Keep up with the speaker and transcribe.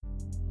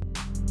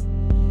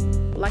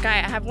Like I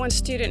have one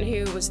student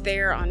who was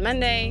there on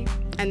Monday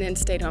and then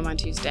stayed home on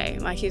Tuesday.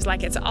 Like he's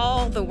like, it's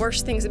all the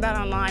worst things about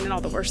online and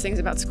all the worst things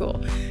about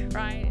school,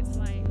 right? It's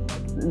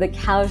like the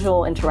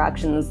casual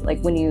interactions, like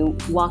when you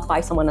walk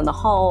by someone in the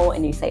hall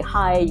and you say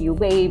hi, you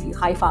wave, you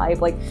high five,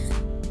 like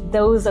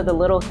those are the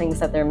little things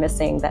that they're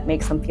missing that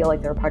makes them feel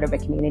like they're a part of a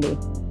community.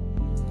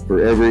 For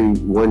every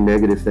one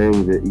negative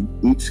thing that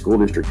each school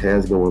district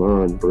has going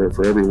on,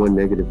 for every one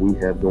negative we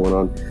have going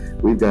on,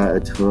 we've got a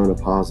ton of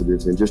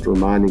positives, and just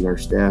reminding our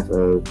staff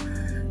of,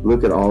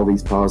 look at all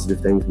these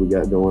positive things we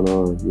got going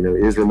on. You know,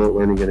 is remote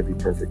learning going to be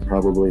perfect?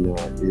 Probably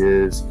not.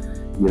 Is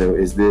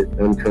it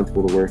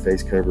uncomfortable to wear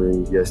face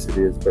coverings? Yes, it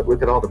is. But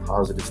look at all the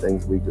positive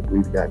things we've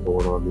got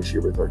going on this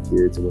year with our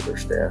kids and with our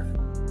staff.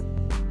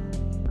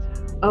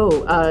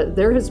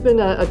 There has been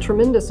a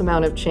tremendous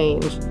amount of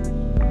change.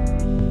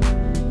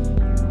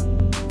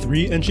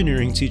 3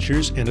 engineering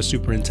teachers and a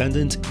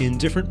superintendent in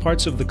different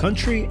parts of the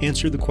country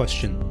answer the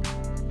question,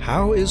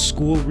 how is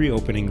school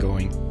reopening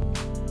going?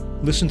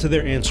 Listen to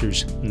their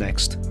answers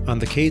next on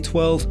the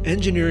K-12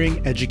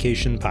 Engineering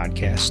Education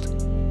Podcast.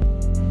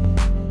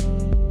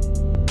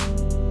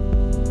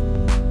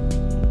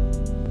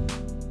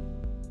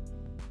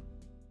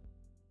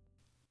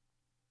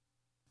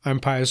 I'm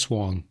Pius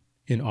Wong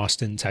in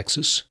Austin,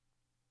 Texas.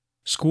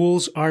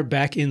 Schools are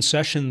back in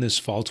session this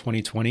fall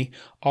 2020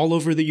 all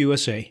over the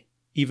USA,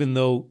 even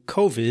though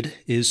COVID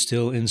is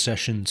still in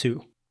session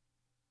too.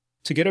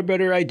 To get a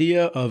better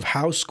idea of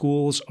how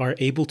schools are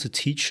able to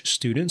teach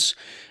students,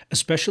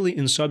 especially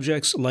in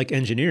subjects like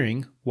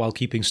engineering, while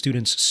keeping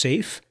students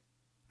safe,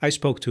 I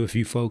spoke to a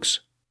few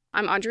folks.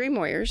 I'm Audrey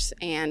Moyers,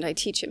 and I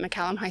teach at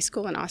McCallum High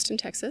School in Austin,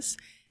 Texas.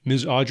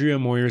 Ms. Audrey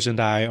Moyers and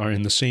I are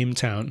in the same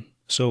town,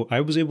 so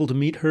I was able to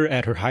meet her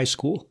at her high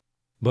school,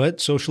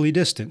 but socially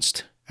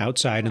distanced,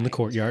 outside in the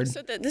courtyard.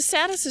 So the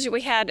status is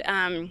we had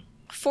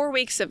 4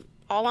 weeks of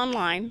all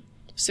online,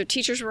 so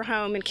teachers were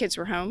home and kids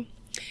were home.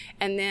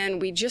 And then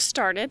we just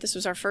started, this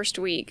was our first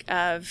week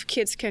of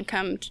kids can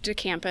come to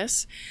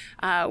campus.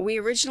 We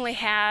originally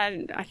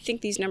had, I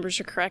think these numbers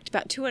are correct,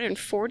 about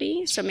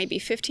 240, so maybe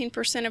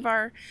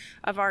 15%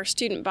 of our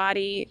student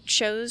body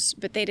chose,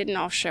 but they didn't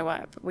all show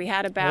up. We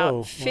had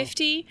about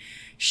 50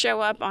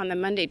 show up on the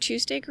Monday,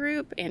 Tuesday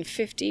group and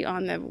 50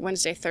 on the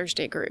Wednesday,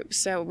 Thursday group.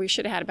 So we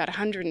should have had about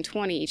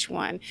 120 each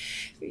one.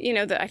 You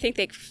know, I think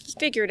they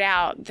figured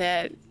out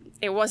that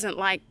it wasn't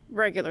like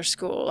regular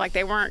school. Like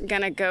they weren't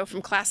going to go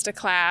from class to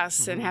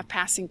class and have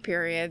passing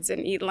periods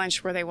and eat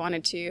lunch where they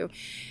wanted to.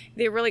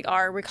 They really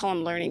are, we call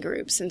them learning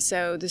groups. And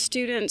so the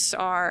students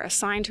are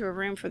assigned to a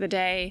room for the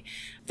day.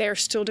 They're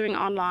still doing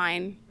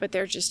online, but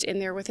they're just in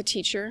there with a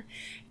teacher.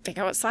 They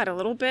go outside a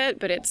little bit,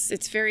 but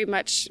it's very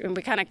much, and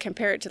we kind of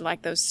compare it to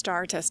like those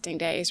STAR testing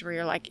days where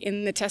you're like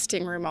in the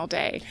testing room all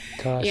day.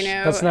 Gosh, you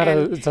know, that's not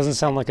it doesn't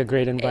sound like a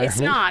great environment.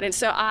 It's not. And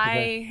so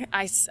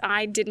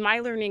I did my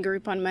learning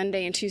group on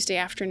Monday and Tuesday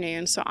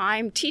afternoon. So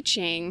I'm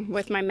teaching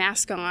with my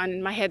mask on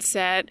and my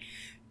headset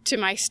to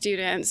my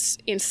students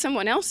in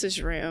someone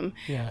else's room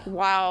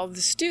while the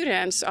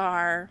students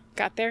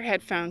got their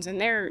headphones and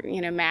their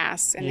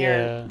masks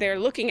and they're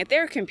looking at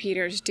their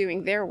computers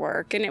doing their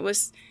work. And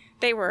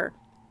they were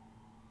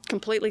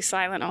completely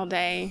silent all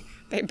day.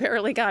 They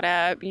barely got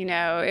up.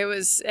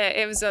 It's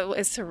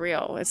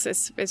surreal.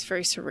 It's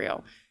very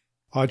surreal.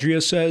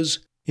 Audria says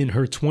in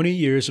her 20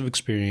 years of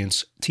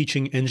experience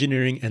teaching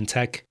engineering and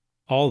tech,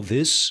 all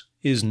this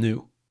is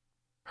new.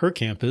 Her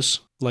campus,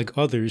 like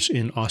others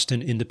in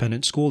Austin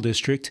Independent School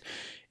District,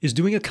 is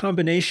doing a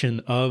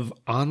combination of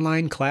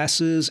online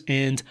classes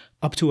and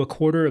up to a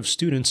quarter of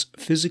students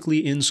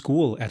physically in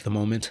school at the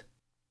moment.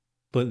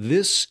 But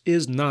this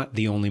is not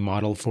the only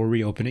model for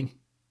reopening.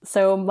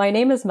 So my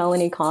name is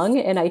Melanie Kong,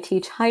 and I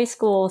teach high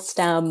school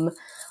STEM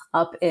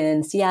up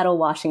in Seattle,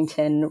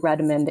 Washington,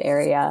 Redmond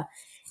area.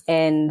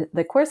 And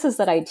the courses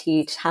that I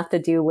teach have to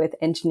do with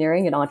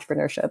engineering and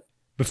entrepreneurship.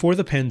 Before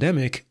the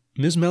pandemic,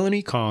 Ms.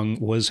 Melanie Kong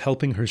was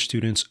helping her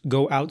students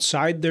go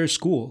outside their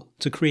school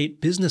to create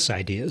business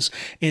ideas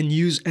and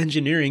use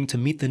engineering to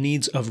meet the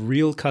needs of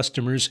real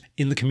customers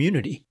in the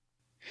community.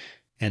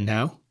 And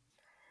now?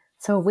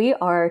 So we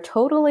are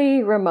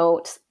totally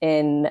remote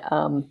in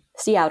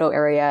Seattle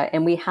area,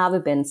 and we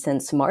haven't been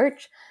since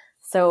March.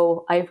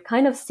 So I've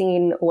kind of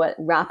seen what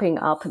wrapping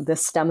up the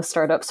STEM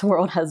startups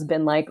world has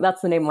been like.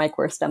 That's the name of my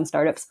course, STEM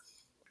startups.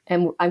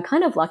 And I'm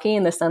kind of lucky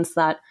in the sense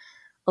that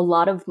a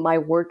lot of my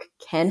work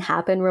can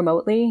happen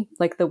remotely,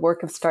 like the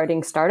work of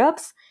starting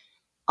startups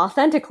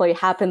authentically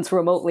happens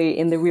remotely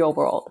in the real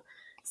world.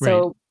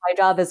 So my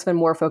job has been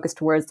more focused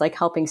towards like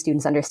helping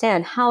students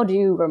understand how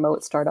do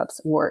remote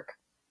startups work.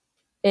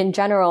 In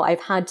general,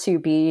 I've had to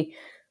be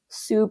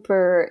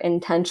super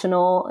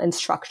intentional and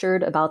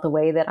structured about the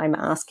way that I'm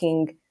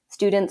asking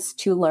students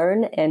to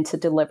learn and to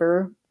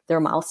deliver their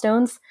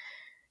milestones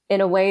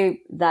in a way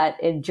that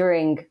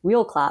during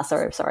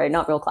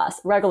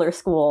regular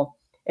school,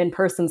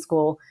 in-person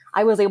school,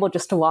 I was able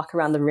just to walk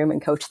around the room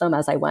and coach them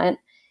as I went.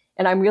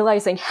 And I'm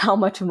realizing how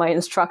much of my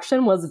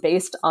instruction was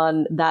based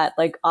on that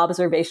like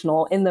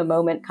observational in the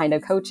moment kind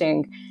of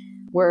coaching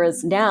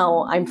Whereas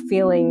now I'm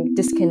feeling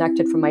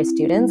disconnected from my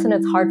students, and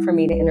it's hard for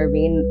me to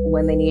intervene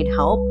when they need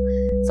help.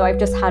 So I've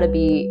just had to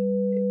be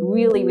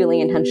really,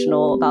 really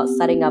intentional about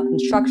setting up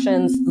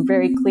instructions,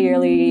 very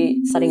clearly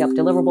setting up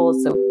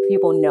deliverables so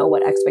people know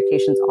what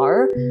expectations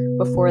are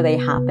before they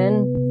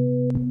happen,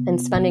 and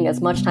spending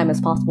as much time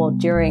as possible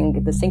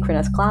during the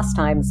synchronous class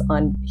times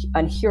on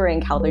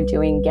hearing how they're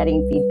doing,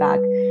 getting feedback,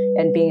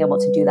 and being able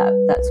to do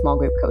that small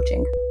group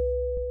coaching.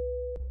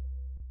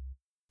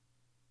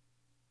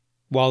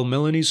 While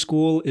Melanie's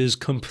school is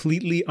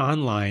completely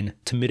online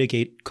to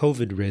mitigate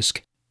COVID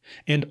risk,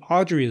 and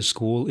Audria's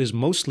school is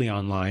mostly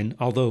online,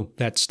 although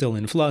that's still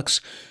in flux,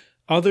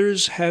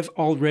 others have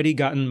already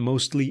gotten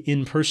mostly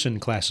in-person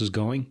classes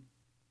going.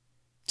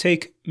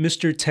 Take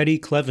Mr. Teddy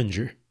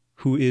Clevenger,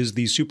 who is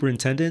the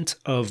superintendent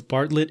of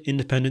Bartlett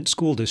Independent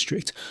School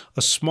District,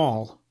 a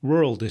small,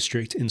 rural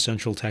district in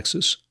Central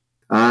Texas.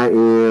 I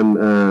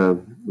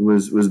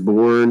was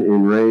born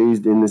and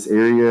raised in this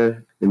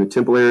area, in the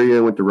Temple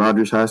area. Went to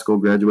Rogers High School,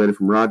 graduated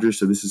from Rogers,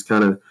 so this is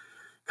kind of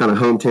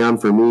hometown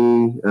for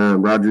me.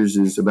 Rogers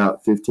is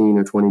about 15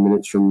 or 20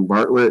 minutes from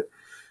Bartlett.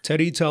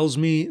 Teddy tells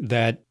me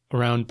that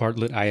around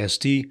Bartlett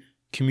ISD,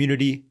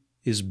 community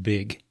is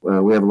big.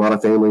 We have a lot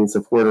of family and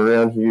support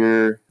around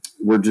here.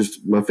 We're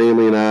just, my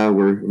family and I,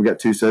 we've got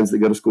two sons that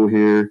go to school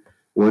here.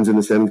 One's in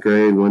the 7th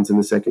grade, one's in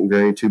the 2nd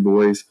grade, 2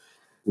 boys.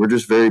 We're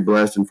just very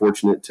blessed and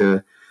fortunate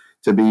to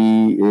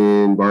be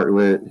in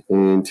Bartlett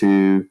and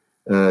to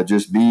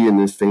just be in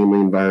this family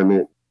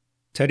environment.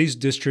 Teddy's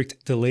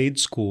district delayed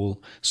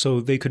school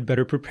so they could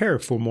better prepare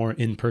for more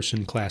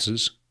in-person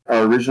classes.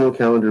 Our original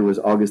calendar was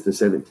August the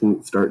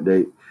 17th start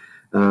date.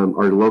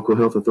 Our local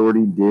health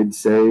authority did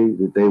say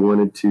that they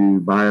wanted to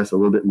buy us a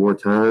little bit more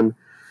time.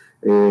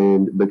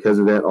 And because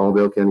of that, all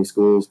Bell County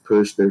schools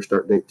pushed their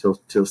start date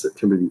till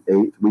September the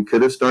 8th. We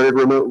could have started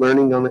remote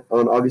learning on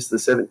August the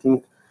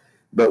 17th,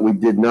 but we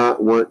did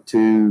not want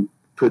to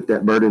put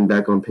that burden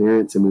back on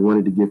parents, and we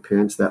wanted to give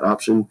parents that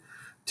option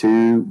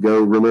to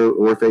go remote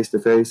or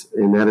face-to-face,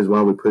 and that is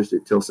why we pushed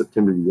it till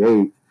September the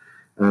 8th.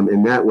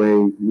 And that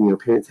way,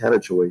 parents had a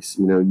choice.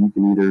 You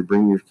can either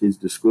bring your kids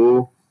to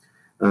school,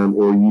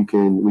 or we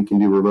can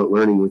do remote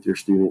learning with your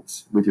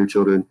students, with your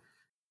children.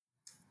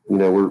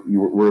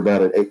 We're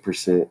about at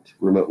 8%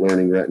 remote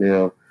learning right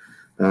now.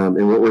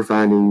 And what we're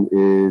finding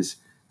is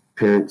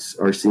parents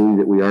are seeing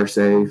that we are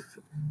safe.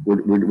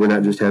 We're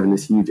not just having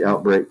this huge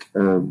outbreak,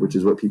 which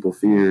is what people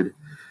feared.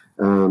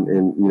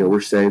 And we're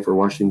safe, we're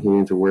washing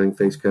hands, we're wearing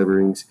face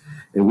coverings.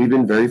 And we've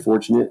been very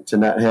fortunate to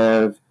not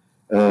have,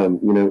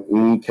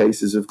 any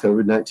cases of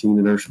COVID-19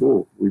 in our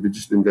school. We've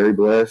just been very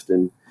blessed.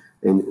 And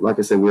like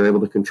I said, we're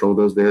able to control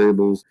those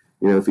variables.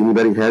 If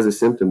anybody has a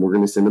symptom, we're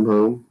going to send them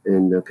home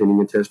and pending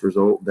a test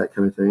result, that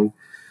kind of thing.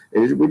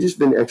 And we've just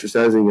been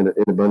exercising an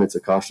abundance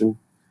of caution.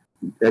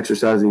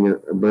 Exercising an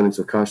abundance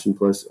of caution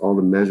plus all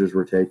the measures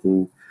we're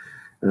taking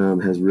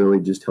has really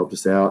just helped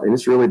us out. And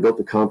it's really built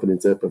the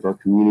confidence up of our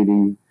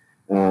community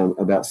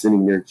about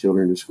sending their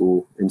children to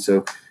school. And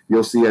so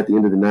you'll see at the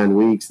end of the 9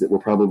 weeks that we'll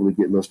probably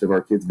get most of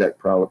our kids back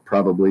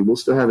probably. We'll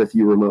still have a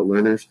few remote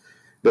learners,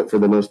 but for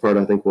the most part,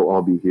 I think we'll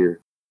all be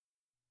here.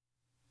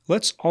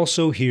 Let's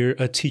also hear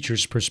a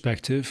teacher's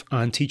perspective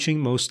on teaching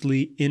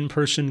mostly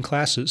in-person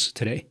classes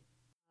today.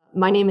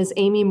 My name is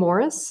Amy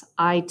Morris.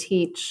 I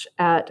teach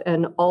at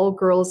an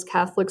all-girls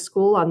Catholic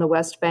school on the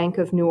West Bank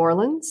of New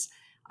Orleans.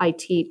 I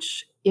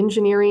teach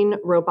engineering,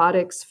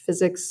 robotics,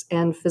 physics,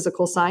 and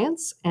physical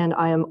science, and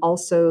I am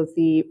also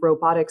the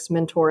robotics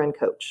mentor and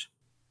coach.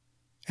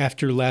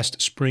 After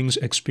last spring's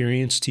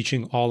experience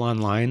teaching all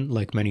online,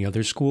 like many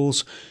other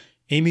schools,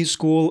 Amy's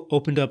school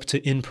opened up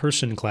to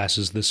in-person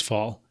classes this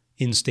fall,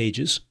 in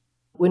stages.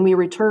 When we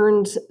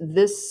returned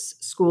this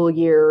school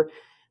year,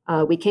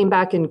 we came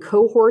back in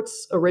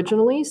cohorts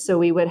originally, so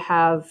we would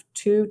have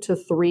 2 to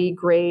 3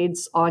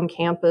 grades on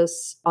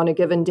campus on a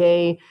given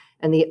day,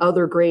 and the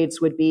other grades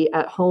would be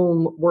at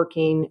home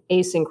working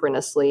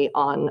asynchronously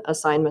on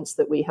assignments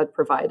that we had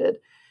provided.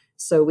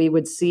 So we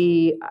would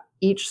see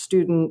each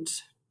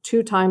student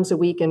 2 times a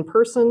week in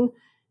person,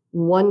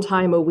 1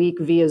 time a week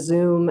via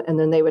Zoom, and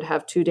then they would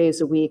have 2 days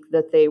a week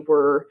that they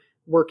were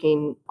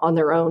working on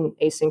their own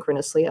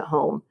asynchronously at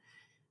home.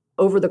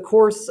 Over the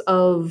course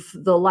of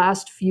the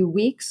last few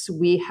weeks,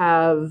 we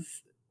have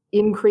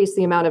increased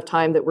the amount of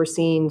time that we're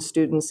seeing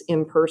students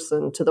in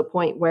person to the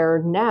point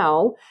where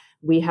now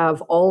we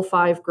have all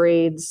 5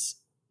 grades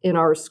in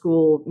our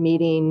school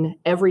meeting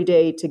every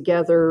day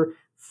together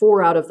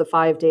 4 out of the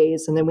 5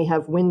 days. And then we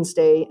have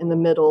Wednesday in the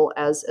middle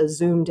as a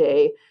Zoom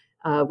day,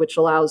 which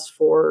allows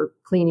for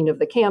cleaning of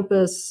the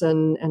campus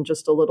and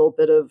just a little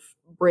bit of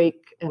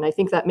break. And I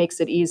think that makes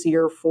it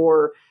easier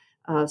for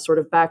sort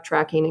of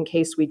backtracking in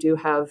case we do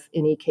have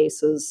any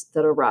cases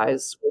that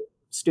arise with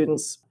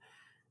students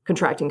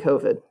contracting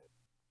COVID.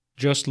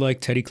 Just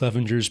like Teddy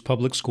Clevenger's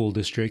public school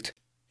district,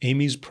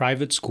 Amy's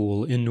private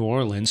school in New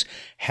Orleans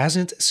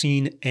hasn't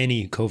seen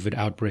any COVID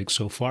outbreaks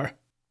so far.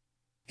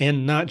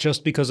 And not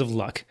just because of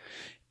luck.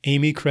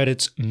 Amy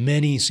credits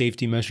many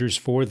safety measures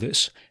for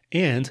this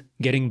and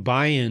getting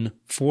buy-in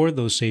for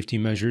those safety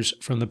measures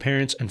from the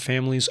parents and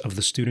families of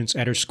the students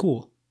at her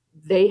school.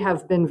 They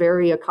have been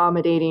very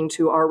accommodating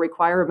to our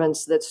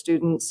requirements that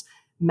students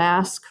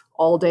mask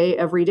all day,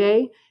 every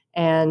day.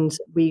 And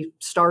we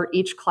start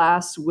each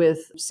class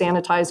with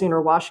sanitizing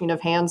or washing of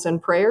hands and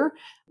prayer.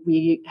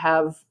 We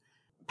have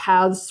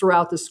paths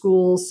throughout the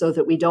school so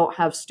that we don't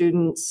have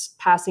students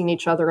passing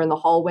each other in the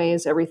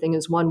hallways. Everything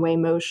is one-way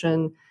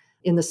motion.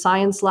 In the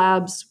science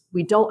labs,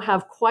 we don't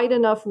have quite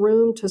enough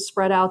room to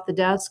spread out the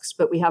desks,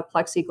 but we have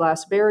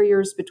plexiglass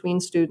barriers between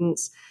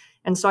students.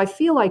 And so I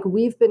feel like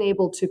we've been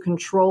able to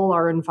control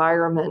our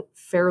environment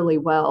fairly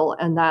well,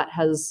 and that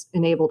has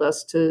enabled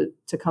us to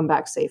come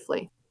back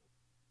safely.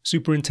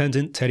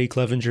 Superintendent Teddy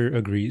Clevenger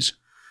agrees.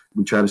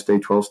 We try to stay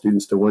 12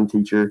 students to one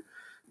teacher.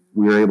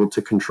 We are able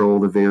to control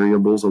the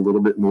variables a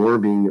little bit more,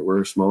 being that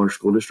we're a smaller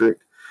school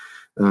district.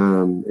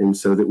 And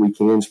so that we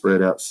can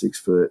spread out 6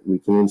 foot, we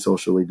can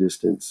socially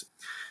distance.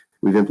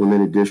 We've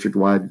implemented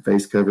district-wide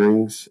face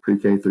coverings,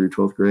 pre-K through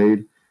 12th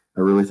grade.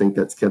 I really think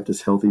that's kept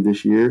us healthy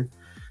this year.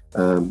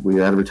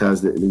 We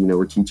advertise that,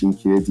 we're teaching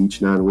kids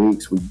each 9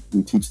 weeks.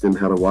 We teach them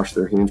how to wash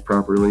their hands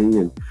properly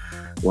and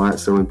why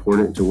it's so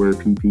important to wear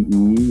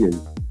PPE.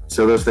 And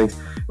so those things,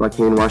 like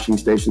hand washing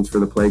stations for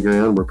the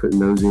playground, we're putting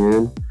those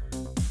in.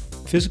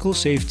 Physical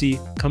safety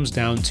comes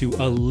down to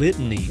a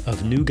litany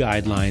of new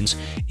guidelines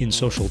in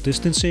social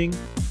distancing,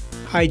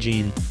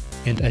 hygiene,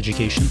 and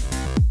education.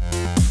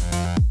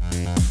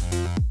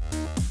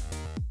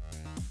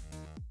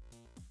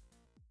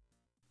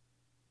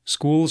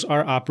 Schools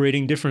are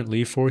operating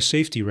differently for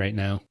safety right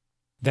now.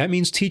 That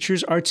means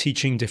teachers are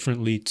teaching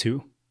differently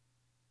too.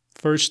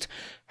 First,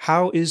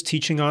 how is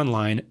teaching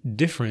online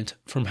different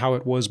from how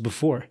it was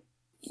before?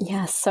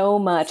 Yeah, so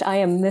much. I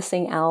am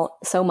missing out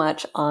so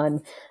much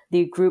on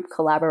the group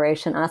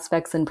collaboration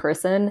aspects in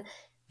person.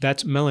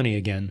 That's Melanie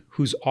again,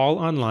 who's all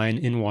online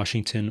in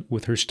Washington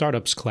with her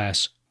startups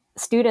class.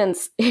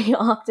 Students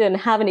often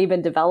haven't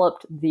even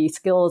developed the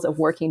skills of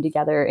working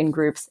together in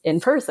groups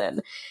in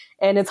person.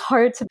 And it's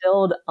hard to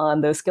build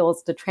on those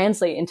skills to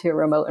translate into a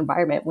remote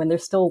environment when they're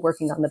still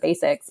working on the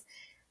basics.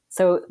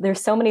 So there's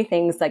so many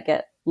things that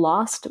get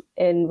lost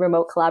in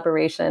remote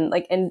collaboration,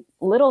 like in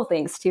little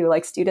things too.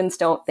 Like students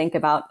don't think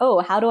about, oh,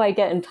 how do I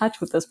get in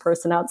touch with this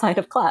person outside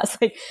of class?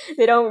 Like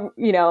they don't,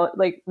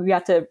 like we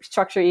have to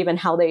structure even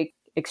how they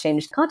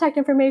exchange contact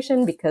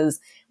information because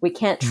we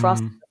can't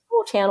trust the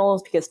school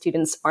channels because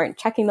students aren't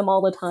checking them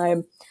all the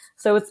time.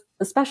 So it's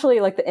especially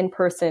like the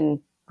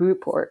in-person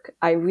group work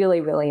I really,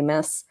 really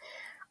miss.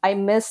 I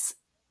miss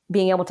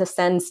being able to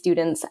send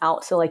students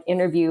out to like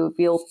interview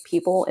real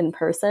people in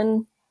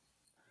person.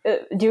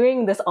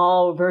 Doing this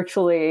all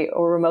virtually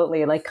or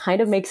remotely like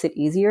kind of makes it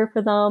easier for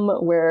them,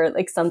 where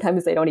like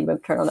sometimes they don't even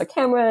turn on their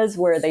cameras,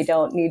 where they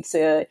don't need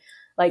to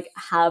like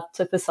have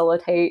to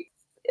facilitate.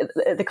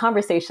 The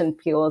conversation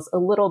feels a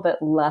little bit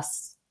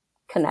less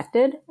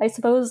connected, I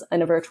suppose,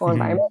 in a virtual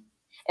environment.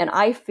 And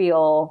I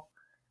feel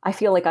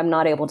like I'm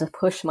not able to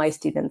push my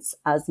students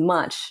as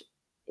much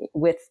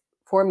with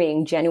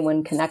forming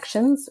genuine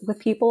connections with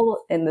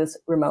people in this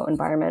remote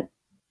environment.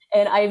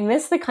 And I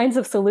miss the kinds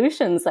of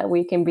solutions that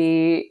we can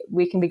be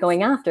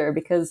going after,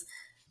 because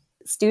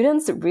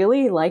students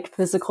really like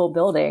physical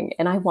building,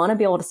 and I want to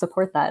be able to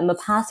support that. In the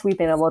past, we've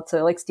been able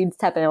to, like, students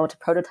have been able to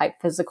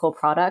prototype physical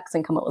products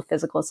and come up with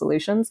physical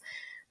solutions.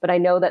 But I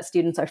know that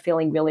students are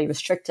feeling really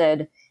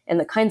restricted in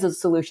the kinds of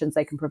solutions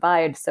they can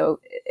provide.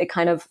 So it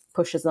kind of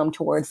pushes them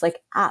towards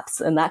like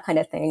apps and that kind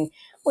of thing,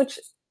 which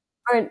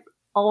aren't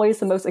always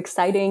the most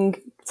exciting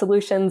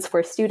solutions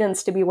for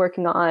students to be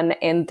working on,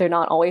 and they're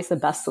not always the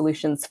best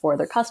solutions for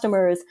their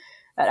customers.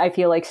 But I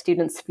feel like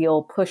students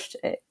feel pushed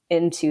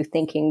into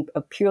thinking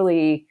of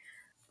purely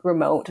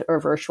remote or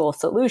virtual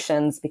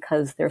solutions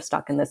because they're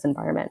stuck in this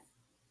environment.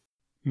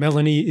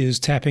 Melanie is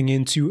tapping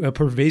into a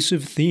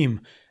pervasive theme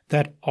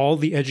that all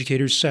the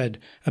educators said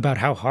about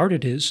how hard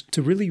it is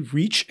to really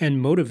reach and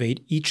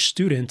motivate each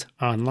student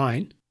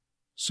online.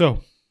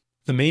 So,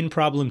 the main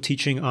problem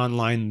teaching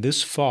online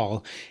this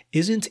fall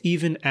isn't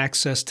even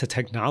access to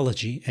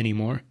technology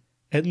anymore,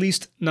 at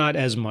least not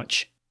as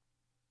much.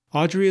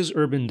 Audria's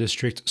urban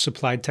district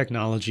supplied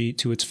technology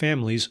to its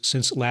families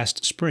since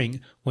last spring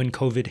when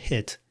COVID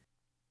hit.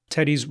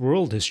 Teddy's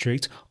rural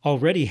district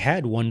already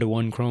had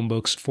one-to-one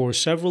Chromebooks for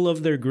several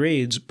of their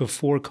grades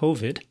before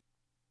COVID.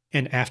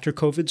 And after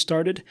COVID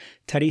started,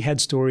 Teddy had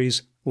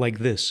stories like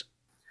this.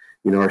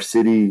 Our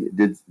city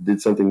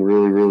did something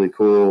really, really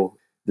cool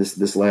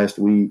this last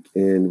week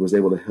and was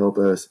able to help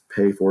us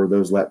pay for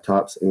those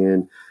laptops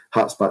and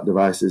hotspot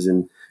devices.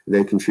 And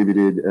they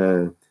contributed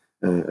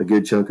a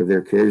good chunk of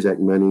their CARES Act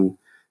money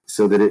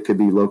so that it could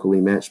be locally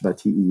matched by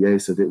TEA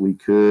so that we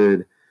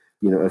could,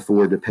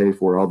 afford to pay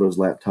for all those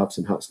laptops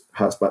and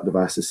hotspot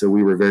devices. So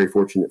we were very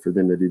fortunate for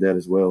them to do that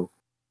as well.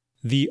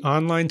 The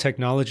online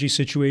technology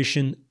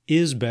situation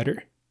is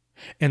better,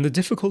 and the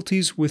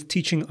difficulties with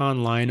teaching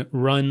online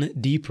run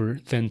deeper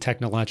than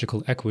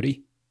technological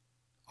equity.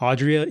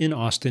 Audria in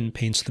Austin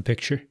paints the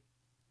picture.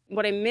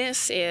 What I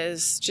miss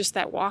is just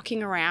that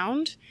walking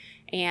around,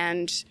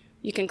 and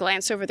you can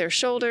glance over their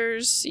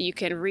shoulders. You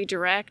can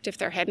redirect if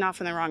they're heading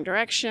off in the wrong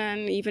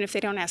direction. Even if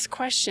they don't ask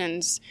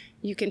questions,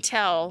 you can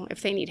tell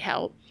if they need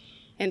help.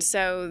 And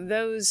so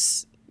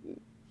those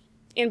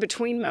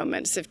in-between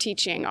moments of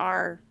teaching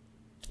are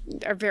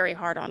very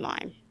hard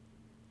online.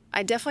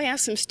 I definitely have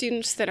some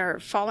students that are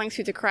falling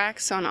through the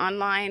cracks on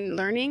online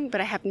learning, but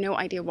I have no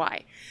idea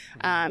why.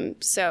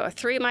 So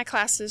 3 of my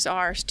classes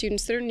are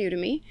students that are new to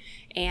me,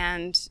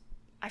 and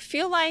I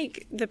feel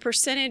like the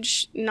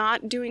percentage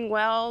not doing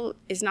well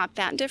is not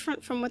that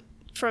different from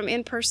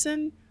in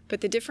person,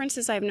 but the difference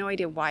is I have no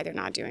idea why they're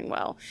not doing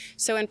well.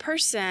 So in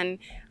person,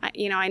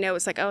 I know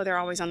it's like, oh, they're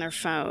always on their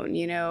phone,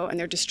 and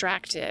they're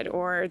distracted,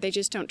 or they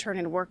just don't turn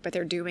in work, but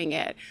they're doing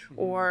it,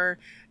 or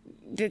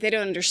they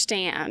don't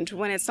understand.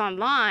 When it's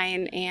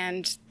online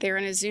and they're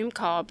in a Zoom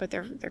call, but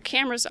their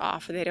camera's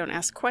off and they don't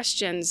ask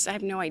questions, I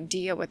have no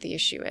idea what the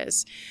issue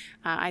is.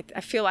 I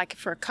feel like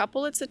for a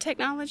couple it's a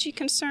technology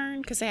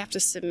concern because they have to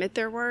submit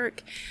their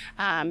work.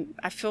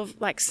 I feel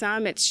like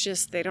some it's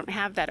just they don't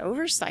have that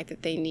oversight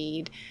that they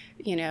need,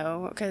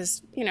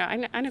 because,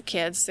 I know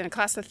kids in a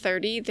class of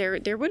 30,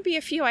 there would be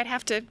a few I'd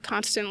have to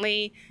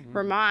constantly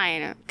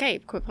remind, okay,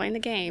 quit playing the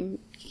game.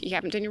 You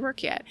haven't done your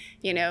work yet,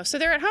 so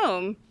they're at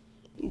home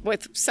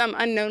with some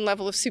unknown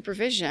level of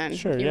supervision,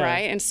 sure, yeah.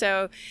 Right? And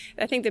so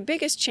I think the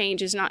biggest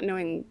change is not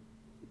knowing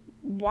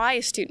why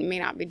a student may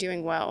not be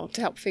doing well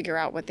to help figure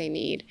out what they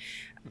need.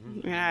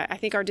 And I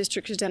think our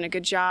district has done a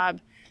good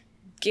job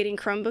getting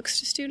Chromebooks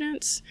to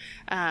students.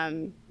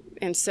 And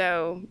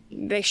so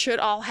they should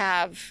all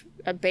have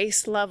a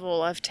base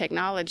level of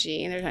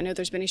technology. And I know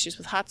there's been issues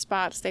with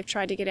hotspots they've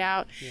tried to get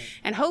out. Yeah.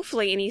 And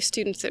hopefully any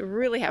students that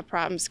really have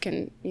problems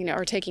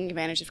are taking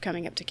advantage of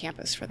coming up to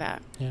campus for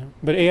that. Yeah,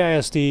 but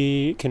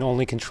AISD can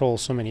only control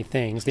so many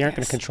things. They aren't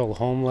going to control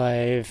home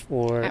life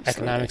or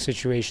economic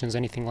situations,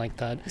 anything like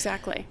that.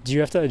 Exactly. Do you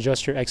have to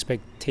adjust your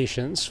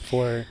expectations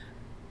for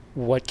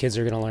what kids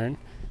are going to learn?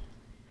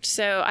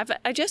 So I've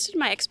adjusted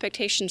my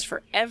expectations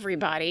for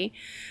everybody.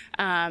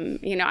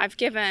 I've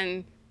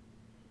given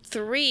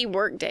 3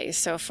 work days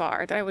so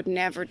far that I would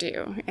never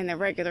do in the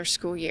regular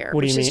school year.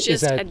 What do you mean?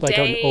 Is that like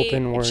an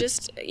open work?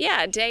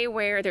 A day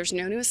where there's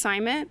no new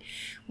assignment,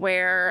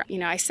 where,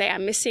 I say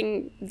I'm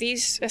missing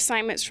these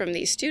assignments from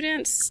these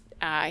students.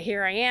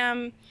 Here I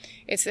am.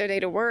 It's their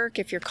day to work.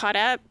 If you're caught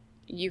up,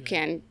 you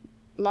can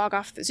log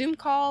off the Zoom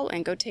call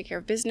and go take care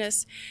of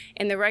business.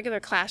 In the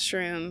regular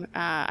classroom,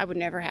 I would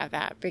never have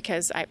that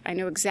because I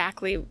know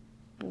exactly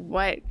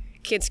what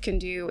kids can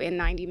do in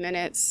 90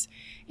 minutes.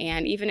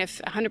 And even if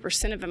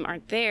 100% of them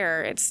aren't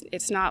there,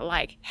 it's not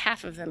like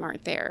half of them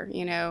aren't there,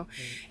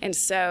 And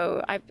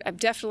so I've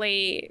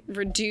definitely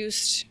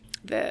reduced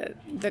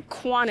the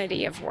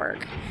quantity of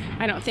work.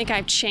 I don't think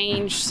I've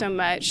changed so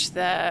much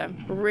the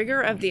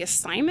rigor of the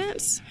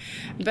assignments,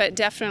 but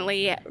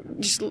definitely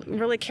just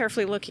really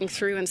carefully looking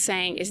through and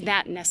saying, is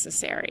that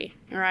necessary,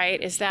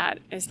 right? Is that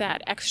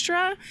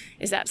extra?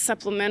 Is that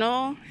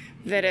supplemental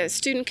that a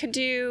student could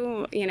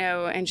do,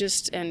 and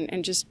just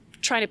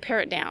trying to pare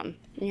it down,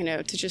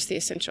 to just the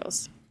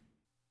essentials.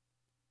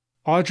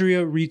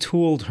 Audria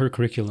retooled her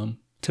curriculum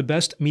to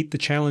best meet the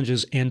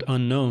challenges and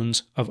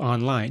unknowns of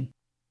online,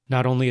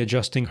 not only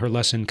adjusting her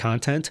lesson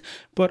content,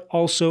 but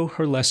also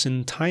her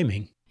lesson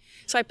timing.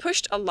 So I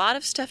pushed a lot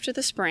of stuff to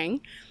the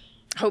spring,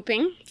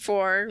 hoping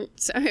for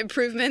some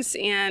improvements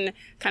in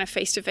kind of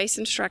face-to-face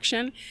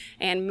instruction,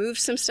 and move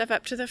some stuff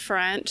up to the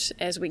front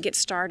as we get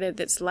started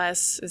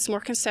it's more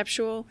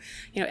conceptual,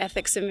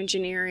 ethics of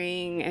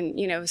engineering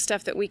and,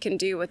 stuff that we can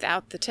do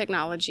without the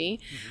technology.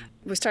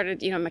 We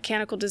started,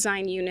 mechanical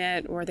design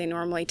unit where they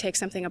normally take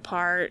something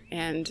apart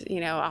and,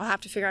 I'll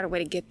have to figure out a way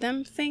to get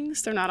them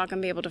things. They're not all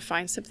going to be able to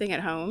find something at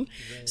home.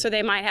 Right. So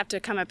they might have to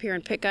come up here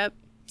and pick up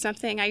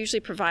something. I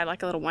usually provide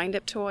like a little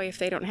wind-up toy if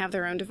they don't have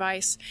their own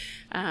device.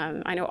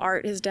 I know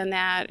Art has done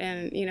that,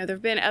 and there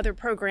have been other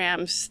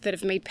programs that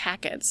have made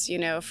packets,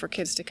 for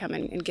kids to come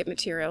and get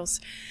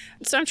materials.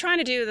 So I'm trying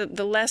to do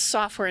the less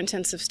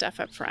software-intensive stuff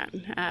up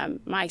front.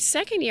 My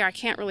second year, I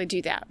can't really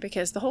do that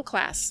because the whole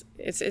class,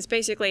 it's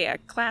basically a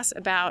class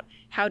about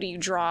how do you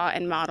draw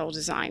and model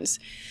designs.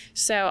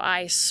 So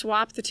I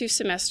swapped the 2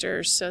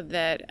 semesters so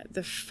that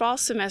the fall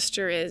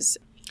semester is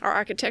our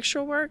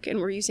architectural work, and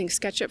we're using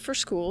SketchUp for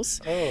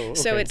Schools. Oh, okay.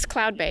 So it's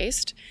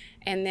cloud-based.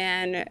 And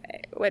then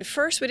at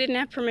first we didn't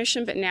have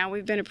permission, but now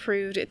we've been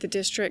approved at the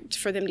district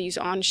for them to use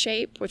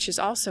Onshape, which is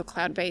also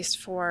cloud-based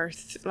for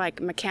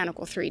like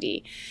mechanical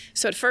 3D.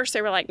 So at first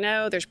they were like,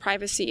 no, there's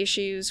privacy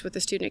issues with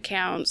the student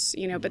accounts,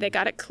 but they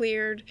got it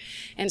cleared.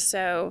 And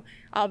so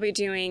I'll be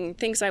doing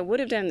things I would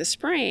have done in the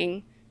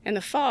spring in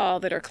the fall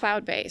that are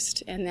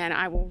cloud-based, and then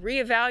I will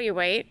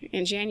reevaluate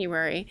in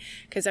January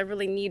because I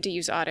really need to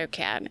use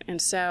AutoCAD.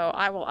 And so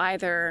I will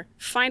either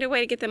find a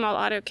way to get them all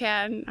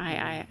AutoCAD.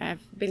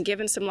 I've been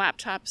given some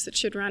laptops that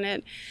should run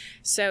it.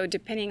 So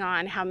depending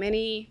on how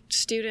many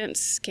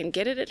students can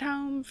get it at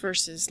home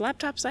versus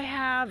laptops I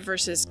have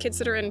versus kids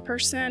that are in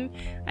person,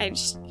 I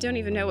just don't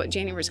even know what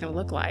January is going to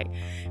look like.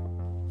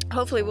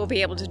 hopefully we'll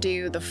be able to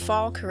do the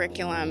fall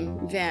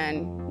curriculum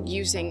then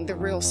using the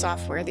real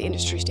software, the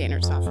industry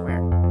standard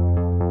software.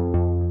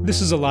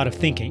 This is a lot of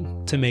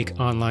thinking to make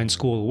online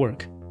school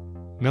work.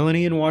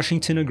 Melanie in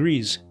Washington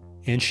agrees,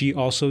 and she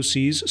also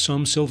sees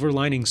some silver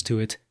linings to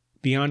it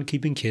beyond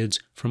keeping kids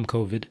from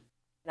COVID.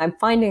 I'm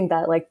finding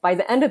that by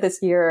the end of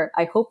this year,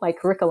 I hope my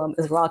curriculum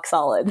is rock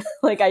solid.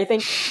 I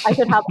think I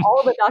should have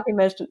all the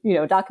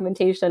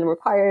documentation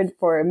required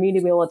for me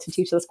to be able to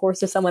teach this course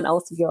to someone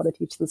else to be able to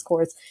teach this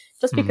course,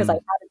 just because I had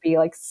to be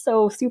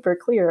so super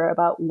clear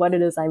about what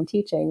it is I'm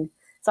teaching.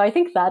 So I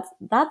think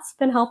that's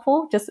been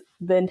helpful, just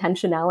the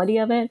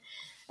intentionality of it.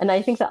 And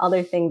I think the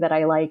other thing that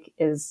I like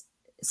is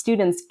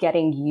students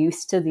getting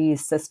used to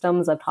these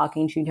systems of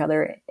talking to each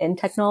other in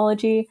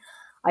technology.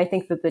 I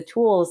think that the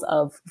tools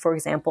of, for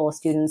example,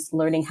 students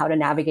learning how to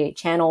navigate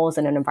channels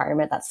in an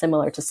environment that's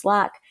similar to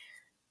Slack,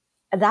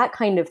 that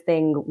kind of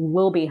thing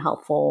will be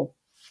helpful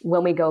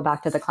when we go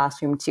back to the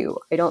classroom too.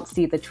 I don't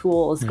see the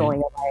tools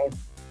going away,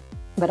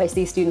 but I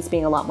see students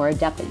being a lot more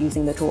adept at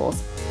using the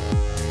tools.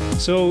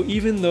 So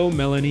even though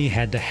Melanie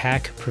had to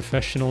hack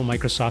professional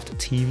Microsoft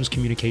Teams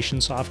communication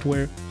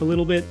software a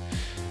little bit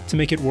to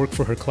make it work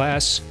for her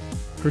class,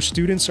 her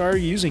students are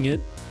using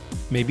it.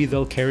 Maybe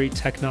they'll carry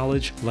tech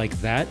knowledge like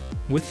that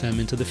with them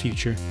into the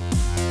future.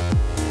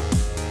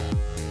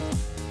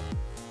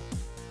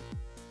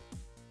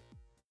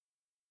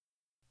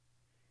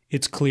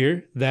 It's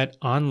clear that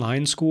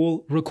online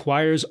school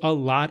requires a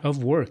lot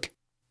of work,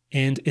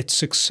 and its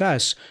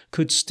success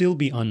could still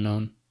be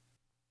unknown.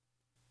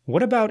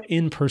 What about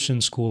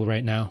in-person school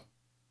right now?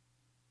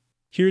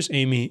 Here's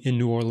Amy in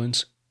New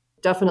Orleans.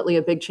 Definitely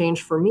a big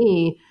change for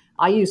me.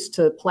 I used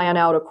to plan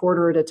out a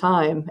quarter at a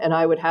time, and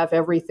I would have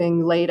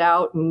everything laid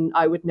out, and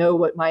I would know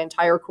what my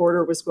entire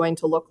quarter was going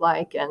to look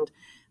like. And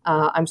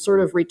I'm sort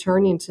of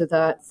returning to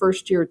that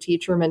first-year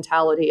teacher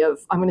mentality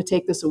of, I'm going to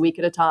take this a week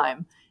at a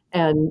time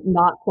and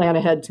not plan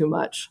ahead too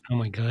much. Oh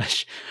my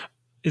gosh.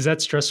 Is that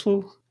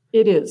stressful?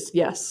 It is,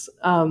 yes.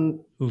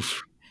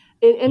 Oof.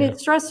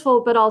 It's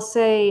stressful, but I'll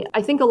say,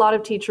 I think a lot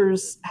of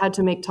teachers had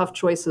to make tough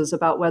choices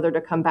about whether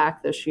to come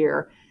back this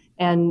year.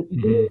 And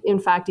we, in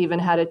fact, even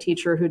had a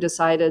teacher who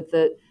decided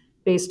that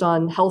based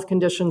on health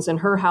conditions in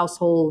her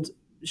household,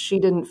 she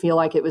didn't feel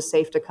like it was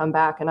safe to come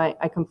back. And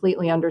I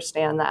completely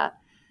understand that.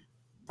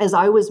 As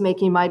I was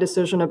making my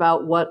decision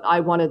about what I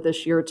wanted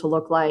this year to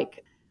look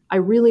like, I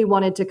really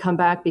wanted to come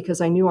back because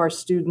I knew our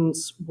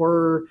students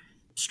were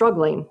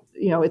struggling.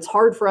 It's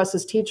hard for us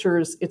as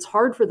teachers. It's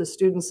hard for the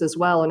students as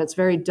well. And it's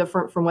very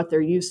different from what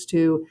they're used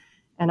to.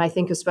 And I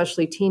think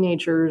especially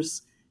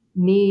teenagers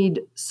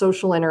need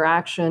social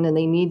interaction and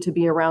they need to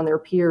be around their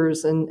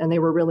peers, and they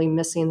were really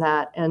missing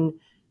that. And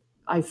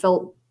I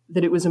felt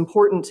that it was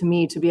important to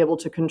me to be able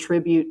to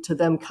contribute to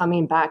them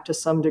coming back to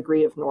some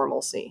degree of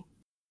normalcy.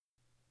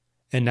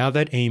 And now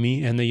that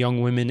Amy and the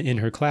young women in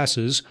her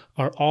classes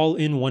are all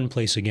in one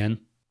place again,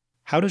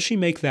 how does she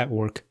make that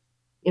work?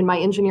 In my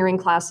engineering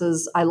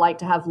classes, I like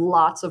to have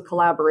lots of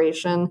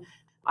collaboration.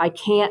 I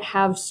can't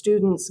have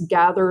students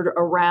gathered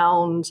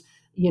around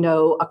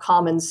a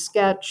common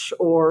sketch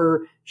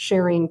or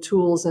sharing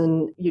tools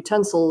and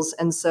utensils.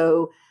 And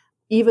so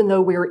even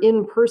though we're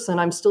in person,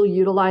 I'm still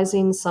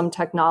utilizing some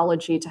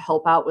technology to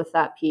help out with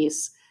that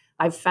piece.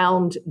 I've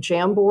found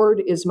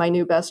Jamboard is my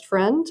new best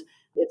friend.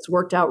 It's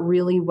worked out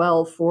really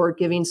well for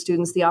giving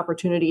students the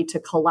opportunity to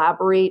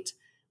collaborate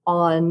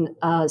on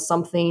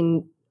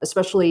something,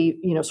 especially,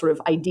 sort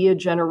of idea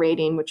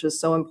generating, which is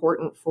so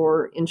important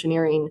for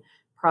engineering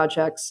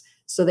projects.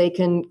 So they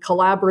can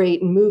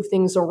collaborate and move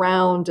things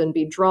around and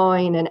be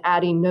drawing and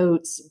adding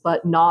notes,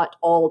 but not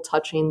all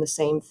touching the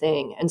same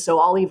thing. And so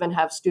I'll even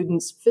have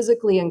students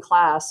physically in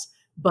class,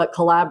 but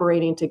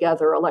collaborating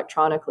together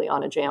electronically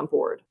on a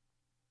Jamboard.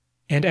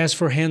 And as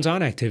for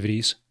hands-on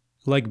activities,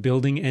 like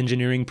building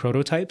engineering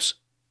prototypes?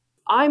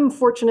 I'm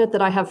fortunate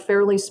that I have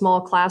fairly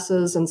small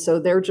classes, and so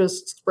they're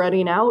just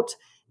spreading out,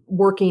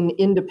 working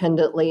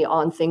independently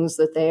on things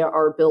that they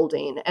are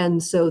building.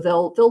 And so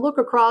they'll look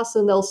across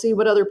and they'll see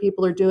what other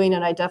people are doing.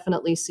 And I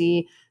definitely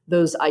see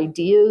those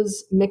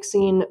ideas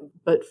mixing,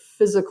 but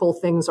physical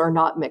things are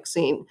not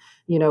mixing.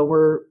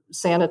 We're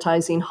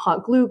sanitizing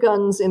hot glue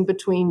guns in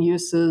between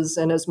uses,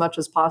 and as much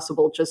as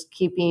possible, just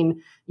keeping,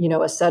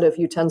 a set of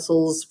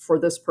utensils for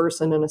this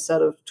person and a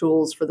set of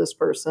tools for this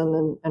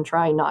person, and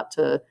trying not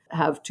to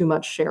have too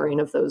much sharing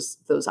of those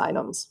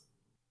items.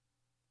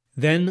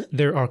 Then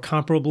there are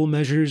comparable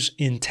measures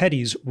in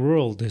Teddy's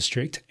rural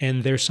district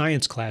and their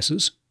science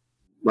classes.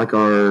 Like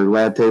our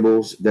lab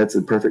tables, that's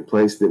a perfect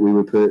place that we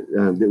would put,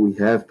 that we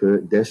have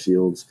put desk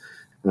shields.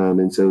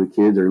 And so the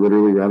kids are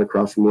literally right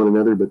across from one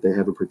another, but they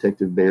have a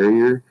protective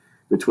barrier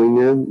between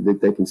them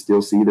that they can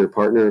still see their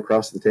partner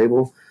across the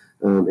table.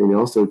 And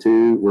also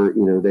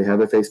too, they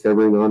have a face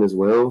covering on as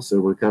well. So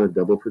we're kind of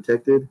double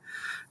protected.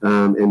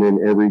 And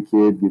then every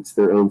kid gets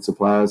their own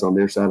supplies on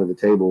their side of the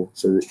table.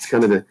 So it's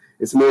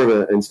it's more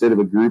of instead of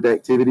a group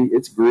activity,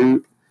 it's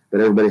group, but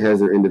everybody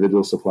has their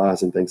individual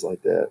supplies and things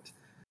like that.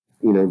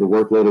 The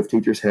workload of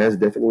teachers has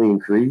definitely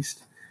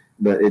increased.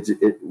 but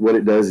what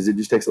it does is it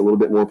just takes a little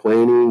bit more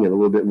planning and a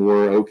little bit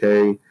more,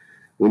 okay,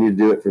 we need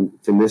to do it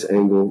from this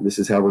angle. This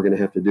is how we're going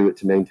to have to do it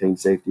to maintain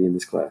safety in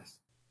this class.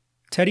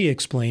 Teddy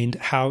explained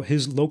how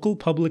his local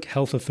public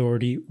health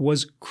authority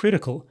was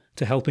critical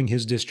to helping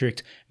his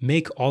district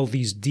make all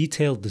these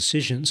detailed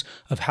decisions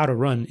of how to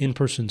run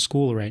in-person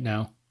school right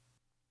now.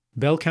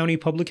 Bell County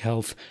Public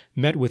Health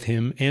met with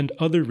him and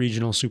other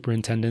regional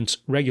superintendents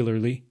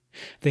regularly.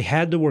 They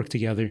had to work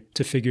together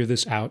to figure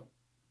this out.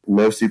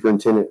 No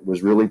superintendent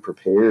was really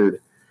prepared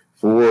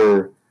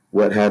for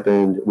what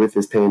happened with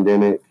this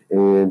pandemic,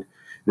 and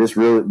this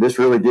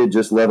really did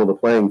just level the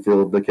playing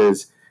field,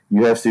 because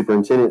you have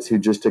superintendents who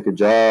just took a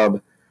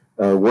job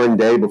one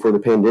day before the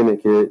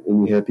pandemic hit,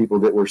 and you had people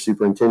that were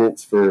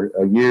superintendents for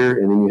a year,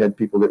 and then you had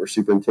people that were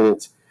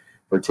superintendents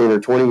for 10 or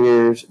 20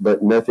 years,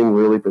 but nothing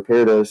really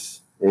prepared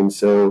us. And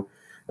so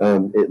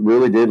it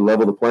really did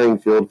level the playing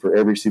field for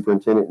every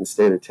superintendent in the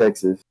state of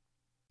Texas.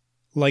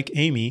 Like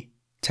Amy,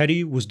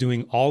 Teddy was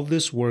doing all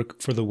this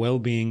work for the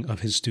well-being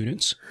of his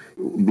students.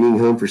 Being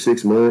home for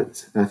 6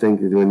 months, I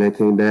think that when they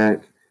came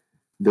back,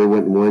 there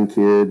wasn't one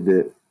kid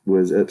that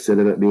was upset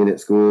about being at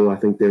school. I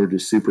think they were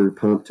just super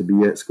pumped to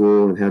be at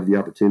school and have the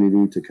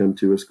opportunity to come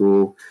to a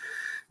school.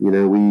 You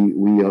know,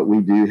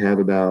 we do have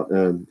about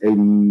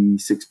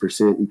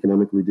 86%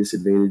 economically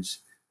disadvantaged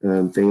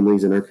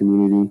families in our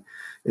community.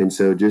 And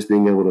so just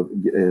being able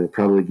to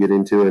probably get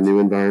into a new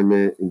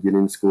environment and get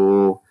in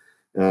school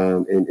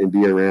and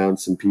be around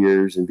some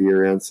peers and be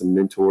around some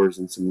mentors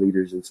and some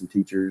leaders and some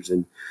teachers.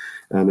 And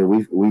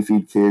we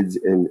feed kids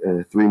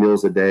 3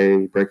 meals a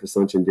day, breakfast,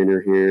 lunch, and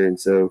dinner here. And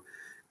so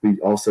we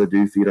also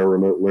do feed our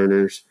remote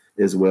learners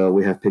as well.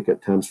 We have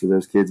pickup times for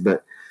those kids.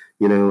 But,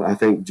 you know, I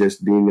think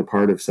just being a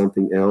part of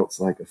something else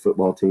like a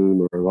football team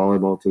or a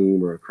volleyball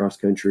team or a cross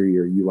country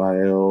or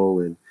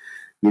UIL, and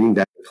getting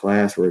back to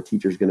class where a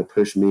teacher's going to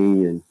push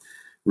me and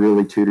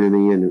really tutor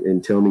me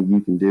and tell me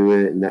you can do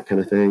it and that kind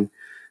of thing.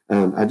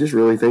 I just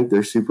really think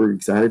they're super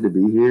excited to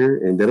be here,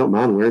 and they don't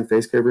mind wearing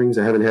face coverings.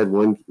 I haven't had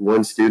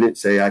one student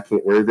say, I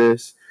can't wear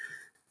this.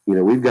 You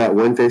know, we've got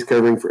one face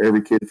covering for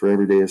every kid for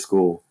every day of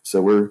school.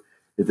 So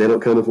if they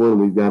don't come with one,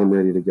 we've got them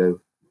ready to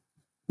go.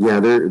 Yeah,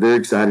 they're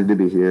excited to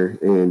be here,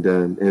 and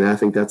I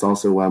think that's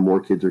also why more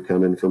kids are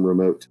coming from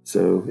remote.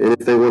 So, and if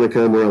they want to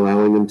come, we're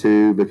allowing them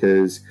to,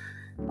 because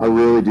I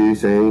really do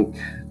think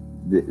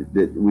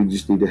that we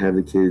just need to have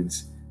the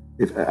kids.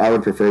 If I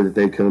would prefer that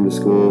they come to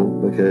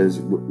school, because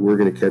we're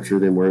going to capture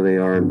them where they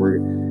are,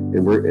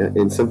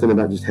 and something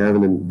about just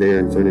having them there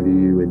in front of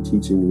you and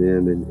teaching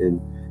them and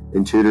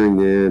tutoring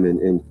them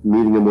and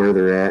meeting them where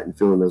they're at and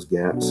filling those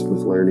gaps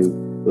with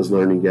learning. Those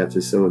learning gaps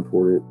is so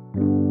important.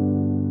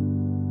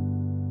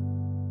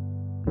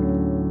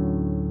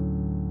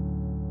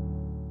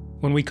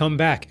 When we come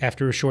back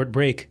after a short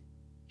break,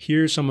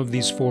 here are some of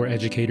these 4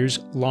 educators'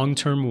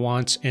 long-term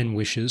wants and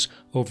wishes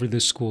over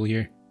this school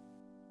year.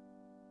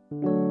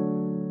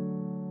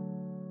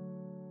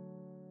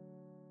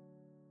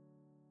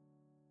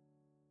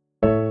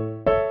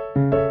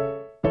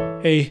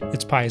 Hey,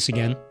 it's Pius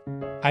again.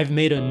 I've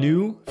made a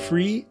new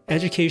free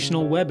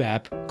educational web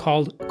app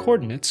called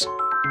Coordinates.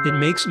 It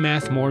makes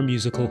math more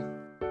musical.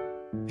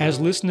 As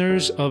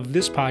listeners of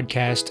this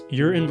podcast,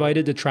 you're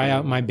invited to try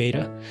out my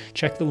beta.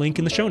 Check the link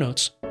in the show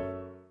notes.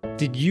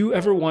 Did you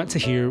ever want to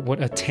hear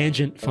what a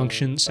tangent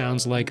function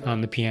sounds like on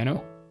the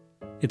piano?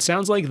 It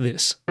sounds like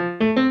this.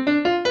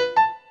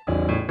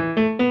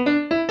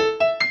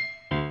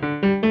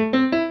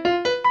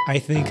 I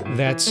think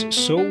that's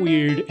so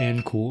weird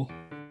and cool.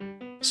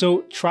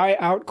 So try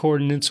out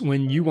Coordinates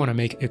when you want to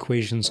make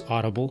equations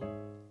audible.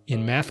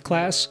 In math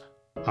class,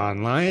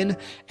 online,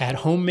 at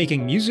home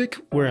making music,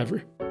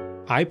 wherever.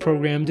 I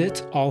programmed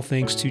it, all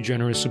thanks to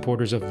generous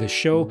supporters of this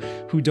show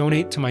who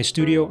donate to my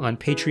studio on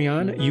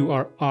Patreon. You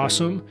are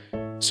awesome.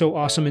 So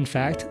awesome, in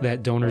fact,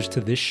 that donors to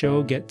this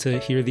show get to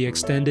hear the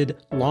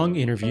extended, long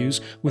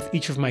interviews with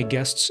each of my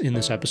guests in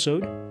this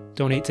episode.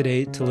 Donate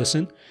today to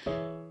listen.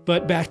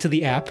 But back to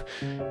the app.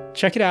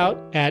 Check it out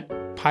at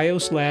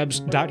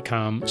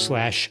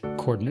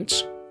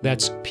pioslabs.com/coordinates.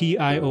 That's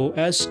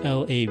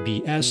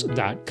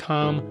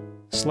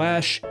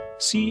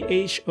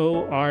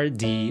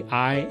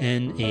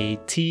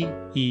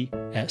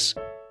pioslabs.com/CHORDINATES.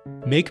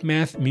 Make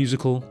math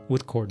musical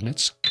with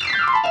Coordinates.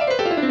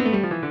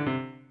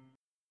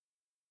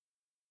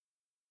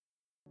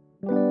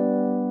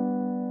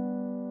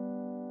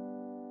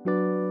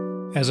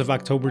 As of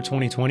October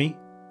 2020,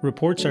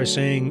 reports are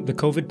saying the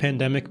COVID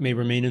pandemic may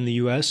remain in the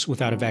U.S.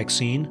 without a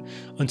vaccine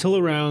until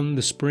around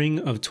the spring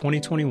of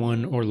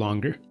 2021 or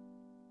longer.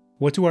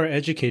 What do our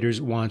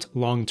educators want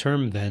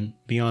long-term then,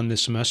 beyond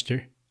this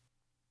semester?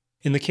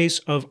 In the case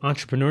of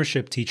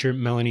entrepreneurship teacher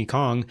Melanie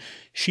Kong,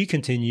 she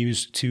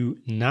continues to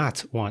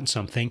not want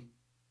something.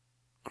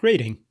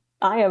 Grading.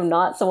 I am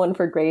not someone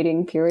for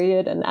grading,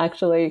 period. And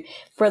actually,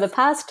 for the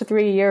past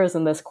 3 years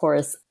in this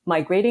course,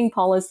 my grading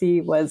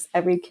policy was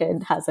every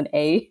kid has an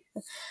A.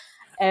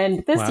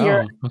 And this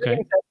year, okay.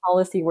 a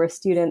policy where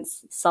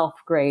students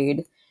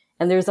self-grade.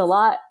 And there's a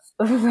lot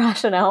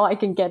rationale I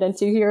can get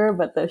into here,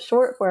 but the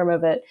short form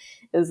of it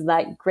is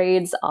that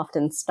grades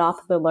often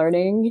stop the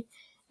learning,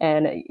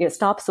 and it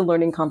stops the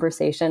learning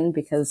conversation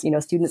because,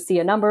 students see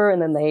a number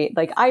and then they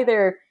like,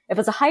 either if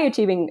it's a high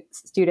achieving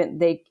student,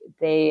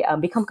 they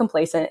become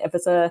complacent. If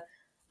it's a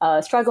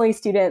struggling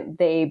student,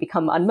 they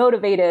become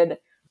unmotivated.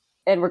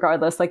 And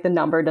regardless, like the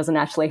number doesn't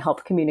actually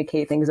help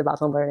communicate things about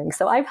the learning.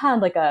 So I've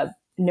had like a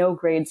no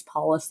grades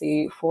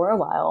policy for a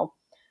while.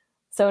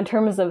 So in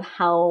terms of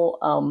how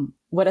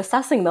what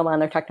assessing them on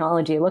their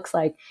technology looks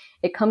like,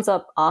 it comes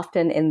up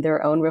often in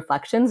their own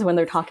reflections when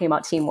they're talking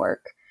about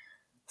teamwork.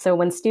 So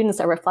when students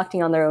are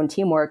reflecting on their own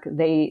teamwork,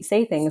 they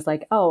say things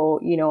like, oh,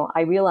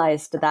 I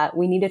realized that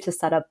we needed to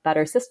set up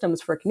better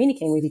systems for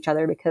communicating with each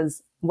other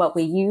because what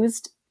we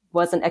used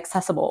wasn't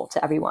accessible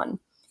to everyone.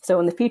 So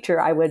in the future,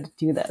 I would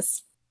do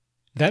this.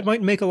 That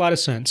might make a lot of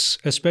sense,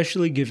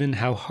 especially given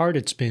how hard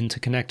it's been to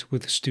connect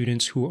with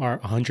students who are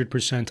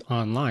 100%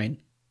 online.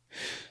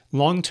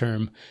 Long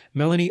term,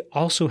 Melanie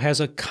also has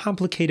a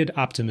complicated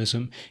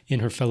optimism in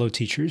her fellow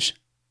teachers.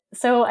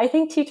 So I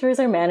think teachers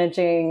are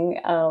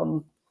managing.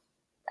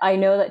 I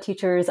know that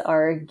teachers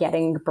are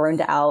getting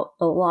burned out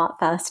a lot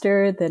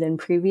faster than in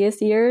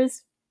previous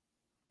years.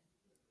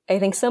 I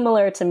think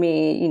similar to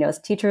me,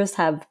 teachers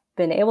have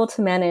been able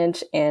to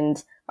manage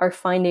and are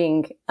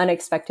finding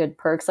unexpected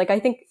perks. I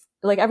think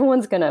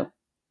everyone's going to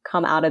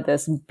come out of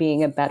this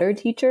being a better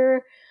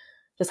teacher.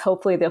 Just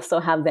hopefully they'll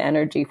still have the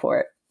energy for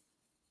it.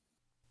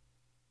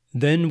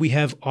 Then we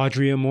have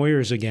Audria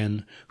Moyers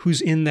again, who's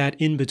in that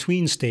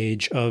in-between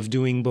stage of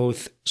doing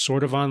both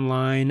sort of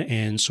online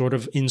and sort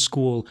of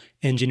in-school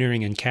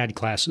engineering and CAD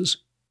classes.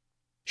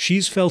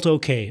 She's felt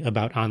okay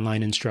about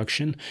online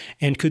instruction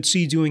and could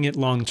see doing it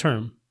long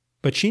term,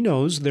 but she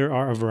knows there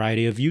are a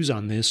variety of views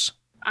on this.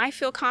 I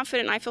feel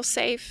confident. I feel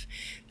safe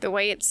the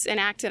way it's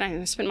enacted.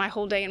 I spend my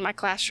whole day in my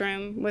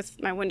classroom with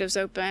my windows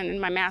open and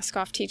my mask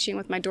off, teaching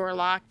with my door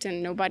locked,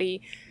 and nobody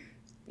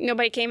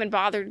came and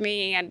bothered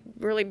me. I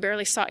really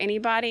barely saw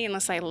anybody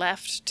unless I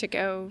left to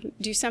go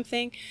do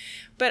something.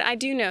 But I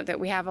do know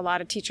that we have a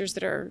lot of teachers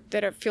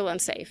that feel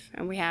unsafe,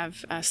 and we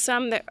have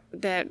some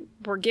that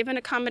were given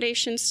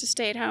accommodations to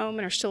stay at home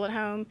and are still at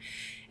home,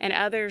 and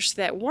others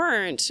that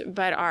weren't,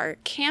 but our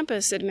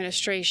campus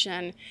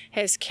administration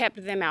has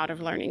kept them out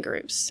of learning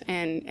groups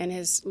and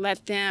has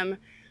let them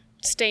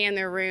stay in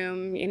their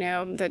room.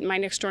 That my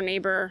next door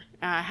neighbor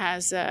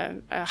has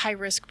a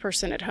high-risk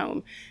person at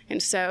home.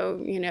 And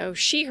so,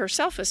 she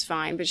herself is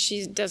fine, but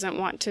she doesn't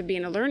want to be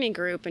in a learning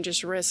group and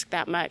just risk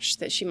that much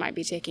that she might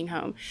be taking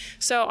home.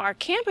 So our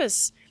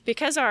campus,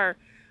 because our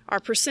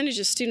percentage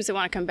of students that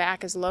want to come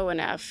back is low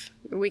enough,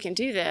 we can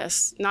do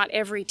this. Not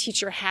every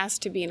teacher has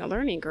to be in a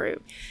learning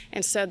group.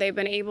 And so they've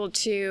been able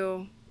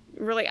to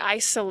really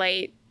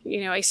isolate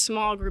a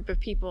small group of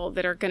people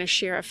that are going to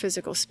share a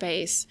physical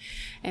space.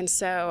 And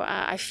so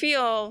I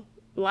feel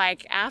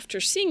like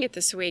after seeing it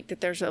this week that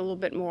there's a little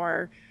bit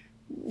more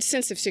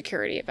sense of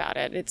security about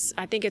it.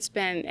 I think it's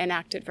been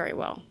enacted very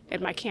well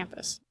at my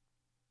campus.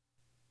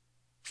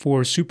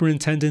 For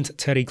Superintendent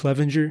Teddy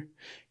Clevenger,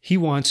 he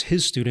wants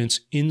his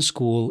students in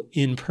school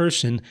in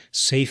person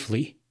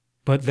safely,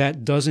 but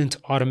that doesn't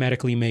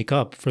automatically make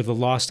up for the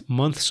lost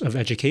months of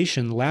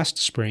education last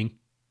spring.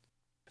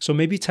 So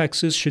maybe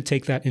Texas should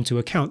take that into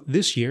account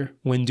this year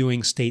when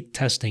doing state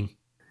testing.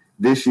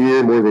 This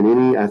year, more than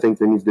any, I think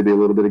there needs to be a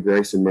little bit of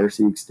grace and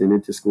mercy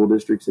extended to school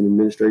districts and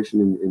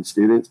administration and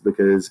students,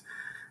 because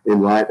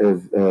in light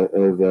of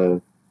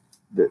the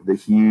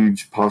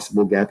huge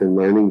possible gap in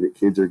learning that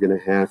kids are going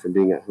to have from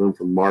being at home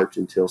from March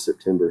until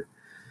September.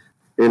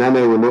 And I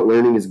know remote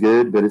learning is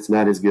good, but it's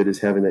not as good as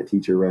having that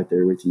teacher right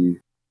there with you.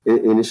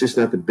 And it's just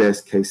not the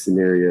best case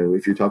scenario.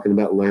 If you're talking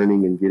about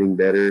learning and getting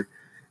better,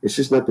 it's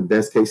just not the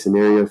best case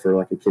scenario for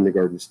like a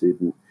kindergarten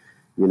student,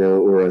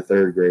 or a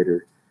third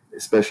grader,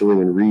 especially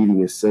when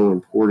reading is so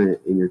important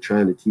and you're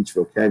trying to teach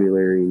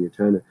vocabulary and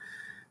you're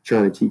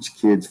trying to teach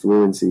kids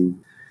fluency.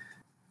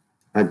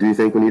 I do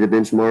think we need a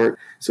benchmark.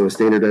 So a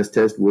standardized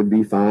test would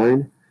be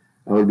fine.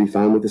 I would be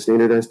fine with the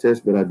standardized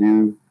test, but I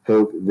do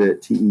hope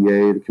that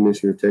TEA, the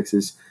Commissioner of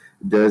Texas,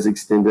 does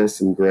extend us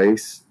some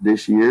grace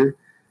this year.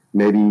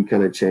 Maybe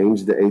kind of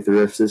change the A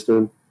through F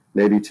system,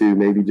 maybe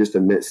just a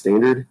MET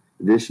standard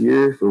this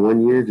year for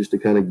 1 year, just to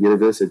kind of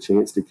give us a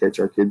chance to catch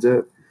our kids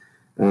up.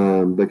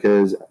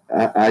 Because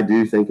I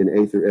do think an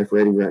A through F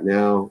rating right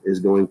now is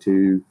going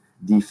to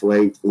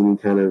deflate any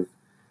kind of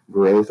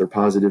growth or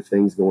positive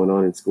things going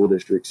on in school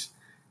districts.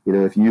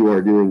 If you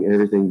are doing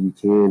everything you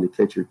can to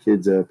catch your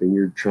kids up and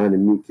you're trying to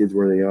meet kids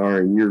where they are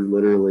and you're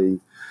literally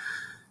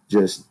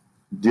just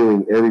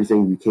doing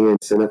everything you can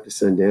sun up to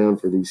sundown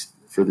for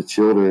the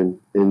children,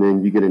 and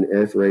then you get an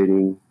F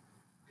rating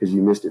because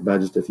you missed it by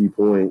just a few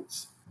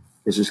points,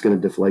 it's just going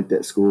to deflate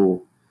that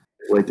school,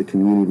 deflate the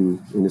community,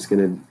 and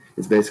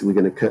it's basically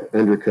going to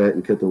undercut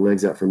and cut the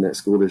legs out from that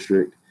school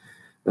district.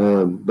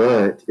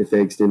 But if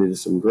they extended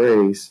us some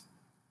grace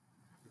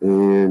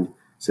and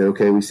said,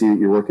 okay, we see that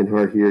you're working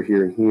hard here,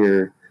 here, and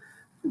here.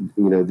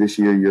 This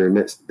year you're a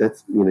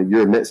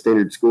MET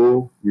standard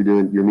school.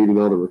 You're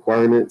meeting all the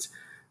requirements.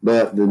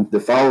 But the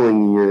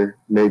following year,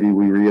 maybe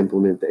we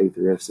re-implement the A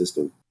through F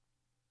system.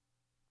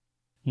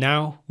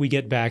 Now we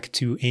get back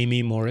to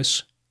Amy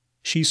Morris.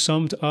 She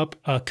summed up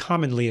a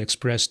commonly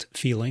expressed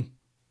feeling.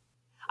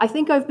 I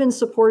think I've been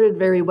supported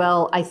very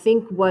well. I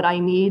think what I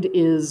need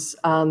is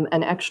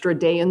an extra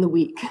day in the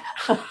week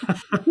to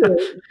try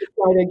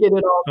to get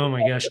it all. Oh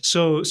my gosh.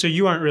 So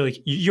you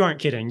aren't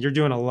kidding. You're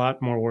doing a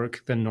lot more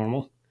work than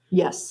normal.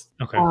 Yes.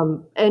 Okay.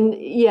 And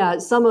yeah,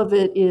 some of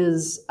it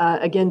is,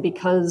 again,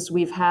 because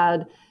we've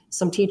had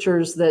some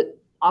teachers that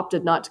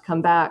opted not to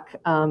come back.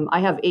 I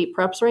have 8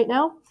 preps right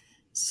now.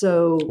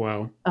 So,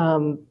 wow.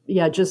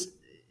 Just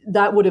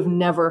that would have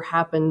never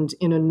happened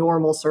in a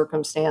normal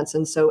circumstance.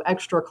 And so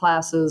extra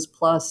classes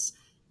plus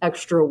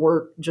extra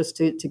work just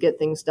to get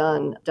things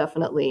done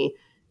definitely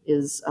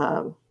is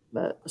a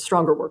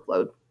stronger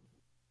workload.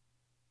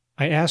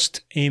 I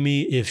asked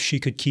Amy if she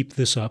could keep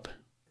this up.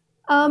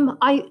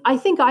 I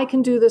think I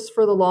can do this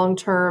for the long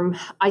term.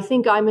 I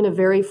think I'm in a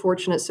very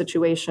fortunate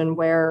situation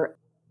where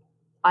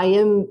I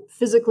am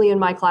physically in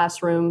my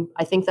classroom.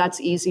 I think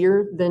that's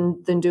easier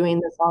than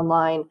doing this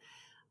online.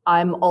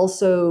 I'm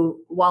also,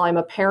 while I'm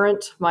a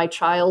parent, my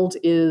child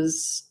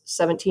is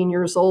 17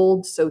 years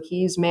old, so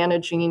he's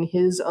managing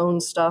his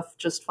own stuff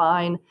just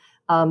fine.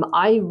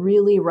 I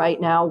really right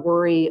now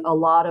worry a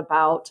lot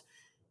about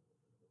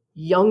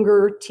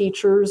younger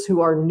teachers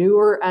who are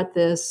newer at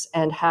this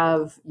and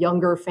have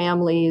younger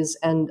families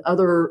and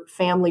other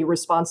family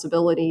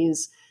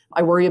responsibilities.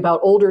 I worry about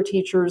older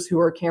teachers who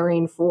are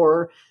caring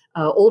for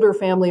older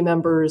family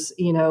members.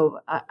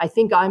 I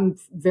think I'm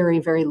very,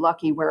 very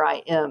lucky where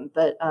I am,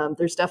 but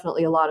there's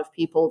definitely a lot of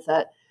people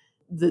that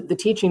the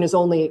teaching is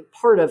only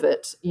part of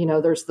it.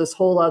 There's this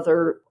whole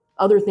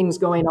other things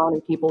going on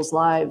in people's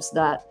lives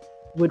that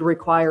would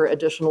require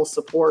additional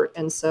support.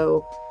 And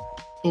so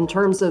in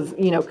terms of,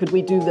 could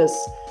we do this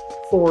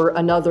for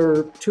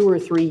another 2 or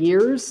 3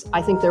 years?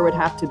 I think there would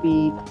have to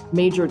be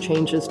major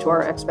changes to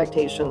our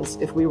expectations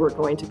if we were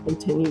going to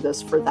continue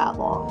this for that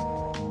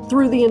long.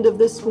 Through the end of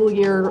this school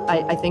year,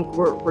 I think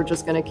we're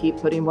just going to keep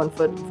putting one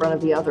foot in front of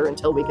the other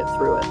until we get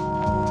through it.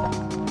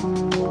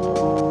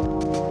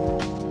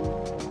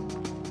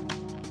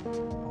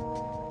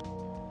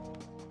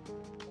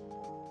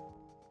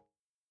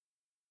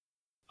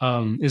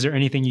 Is there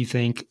anything you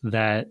think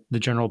that the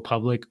general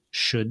public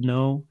should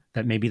know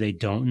that maybe they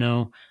don't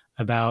know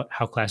about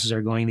how classes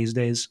are going these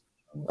days?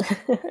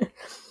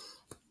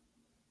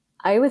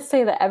 I would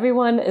say that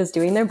everyone is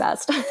doing their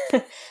best.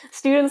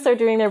 Students are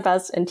doing their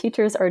best and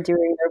teachers are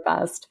doing their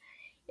best.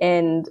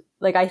 And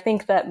I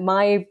think that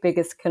my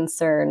biggest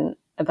concern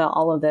about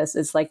all of this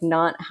is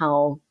not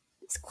how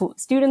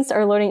students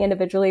are learning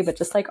individually, but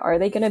just are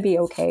they going to be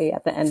okay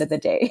at the end of the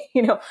day?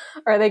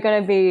 Are they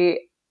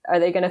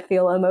going to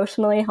feel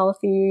emotionally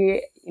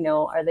healthy?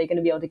 Are they going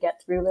to be able to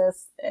get through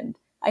this? And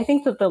I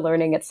think that the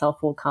learning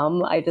itself will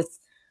come.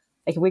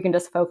 If we can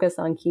just focus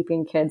on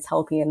keeping kids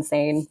healthy and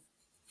sane,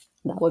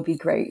 that would be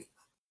great.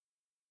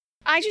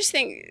 I just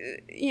think,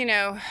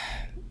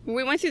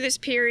 we went through this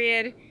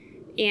period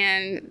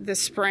in the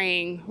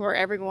spring where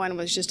everyone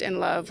was just in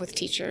love with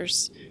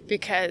teachers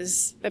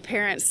because the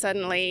parents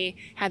suddenly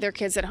had their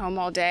kids at home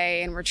all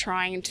day and were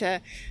trying to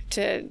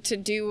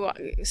do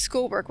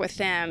schoolwork with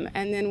them.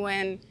 And then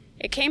when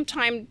it came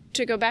time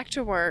to go back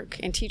to work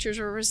and teachers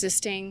were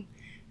resisting,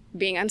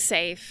 being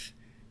unsafe,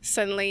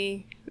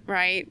 suddenly,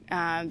 right,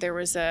 there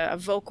was a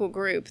vocal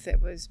group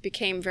that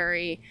became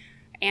very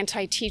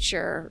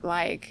anti-teacher,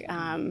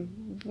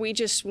 we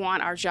just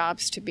want our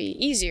jobs to be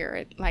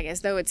easier, as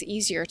though it's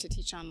easier to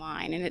teach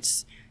online, and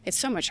it's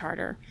so much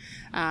harder.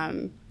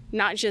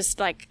 Not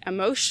just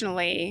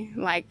emotionally,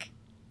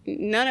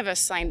 none of us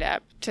signed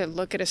up to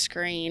look at a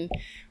screen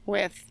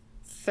with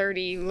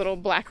 30 little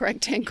black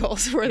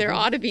rectangles where there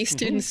ought to be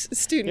students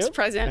yep,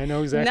 present. I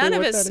know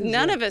exactly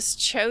none of us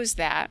chose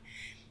that,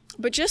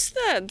 but just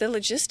the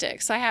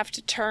logistics. I have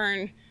to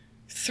turn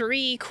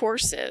 3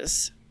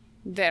 courses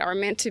that are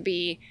meant to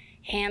be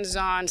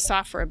hands-on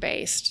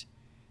software-based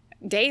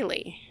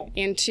daily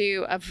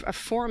into a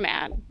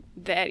format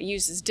that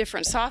uses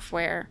different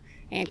software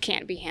and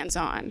can't be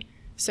hands-on.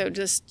 So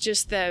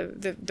just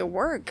the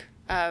work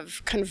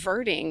of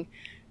converting,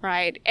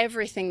 right,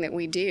 everything that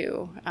we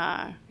do,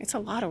 it's a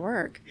lot of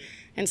work.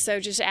 And so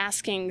just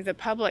asking the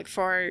public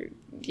for,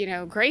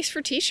 grace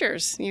for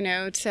teachers,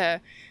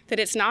 that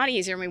it's not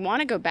easier and we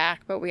want to go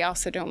back, but we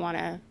also don't want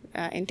to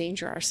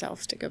endanger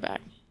ourselves to go back.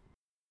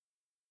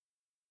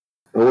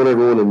 I want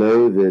everyone to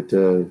know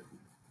that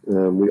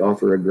we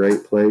offer a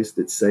great place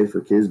that's safe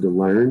for kids to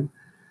learn.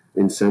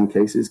 In some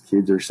cases,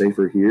 kids are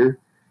safer here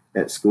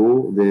at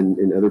school than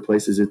in other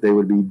places that they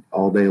would be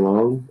all day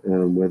long,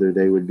 whether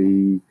they would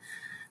be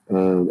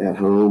at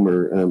home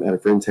or at a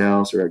friend's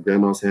house or at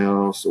grandma's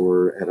house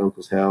or at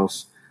uncle's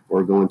house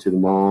or going to the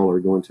mall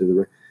or going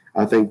to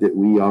I think that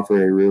we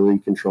offer a really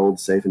controlled,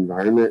 safe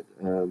environment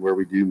where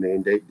we do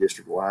mandate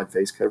district-wide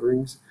face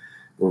coverings,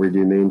 where we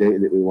do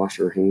mandate that we wash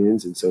our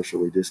hands and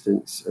socially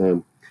distance.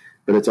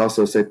 But it's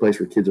also a safe place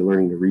where kids are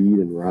learning to read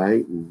and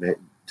write and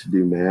to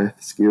do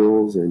math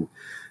skills. And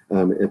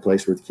a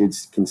place where the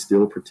kids can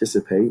still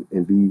participate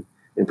and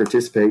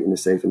participate in a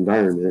safe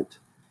environment.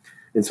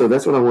 And so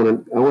that's what I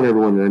want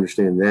everyone to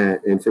understand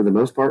that. And for the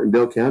most part in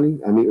Bell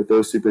County, I meet with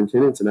those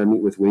superintendents, and I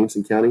meet with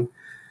Williamson County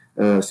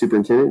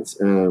superintendents,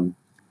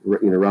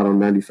 right on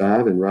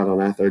 95 and right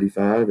on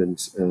I-35 and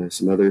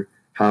some other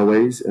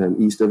highways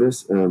east of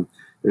us.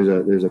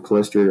 There's a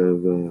cluster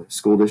of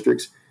school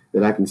districts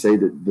that I can say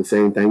that the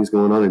same thing's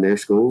going on in their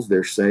schools.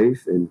 They're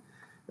safe and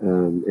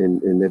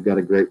they've got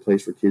a great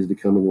place for kids to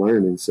come and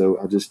learn. And so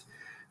I just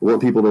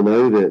want people to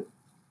know that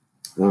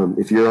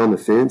if you're on the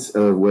fence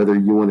of whether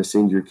you want to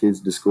send your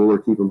kids to school or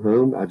keep them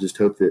home, I just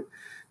hope that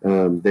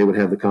they would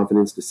have the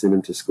confidence to send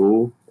them to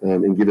school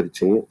and give it a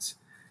chance.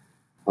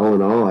 All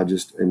in all, I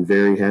just am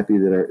very happy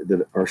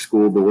that our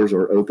school doors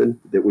are open,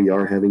 that we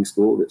are having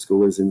school, that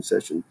school is in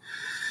session.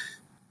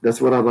 That's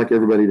what I'd like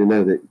everybody to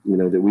know,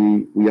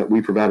 that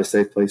we provide a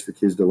safe place for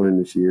kids to learn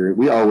this year.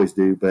 We always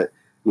do, but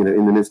in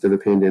the midst of a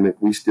pandemic,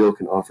 we still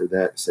can offer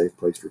that safe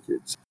place for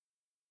kids.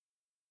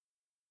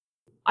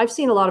 I've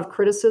seen a lot of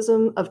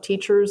criticism of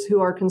teachers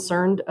who are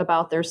concerned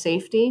about their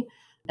safety,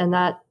 and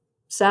that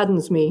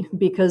saddens me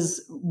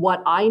because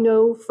what I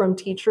know from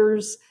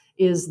teachers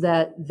is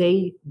that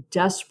they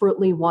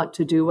desperately want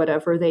to do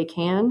whatever they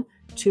can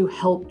to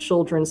help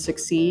children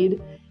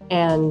succeed,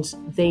 and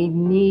they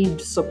need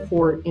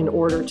support in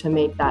order to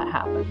make that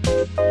happen.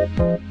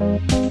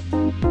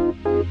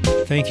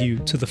 Thank you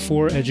to the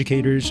 4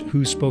 educators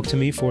who spoke to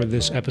me for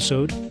this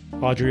episode: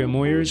 Audria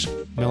Moyers,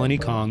 Melanie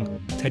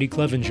Kong, Teddy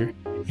Clevenger,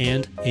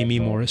 and Amy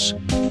Morris.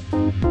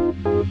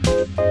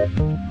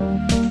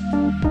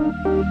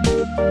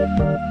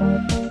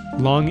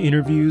 Long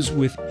interviews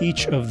with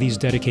each of these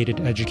dedicated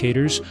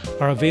educators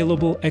are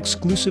available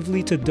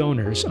exclusively to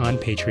donors on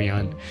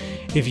Patreon.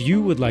 If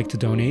you would like to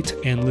donate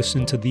and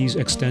listen to these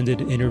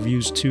extended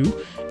interviews too,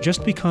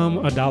 just become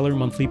a $1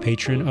 monthly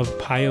patron of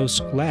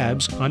Pios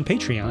Labs on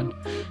Patreon.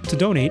 To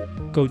donate,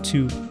 go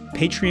to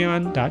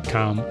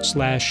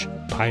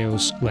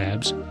patreon.com/Pios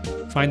Labs.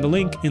 Find the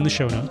link in the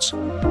show notes.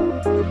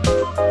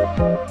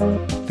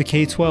 The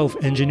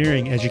K-12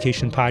 Engineering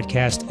Education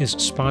Podcast is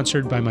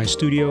sponsored by my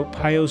studio,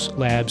 Pios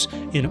Labs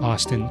in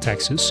Austin,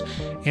 Texas,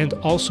 and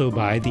also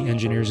by The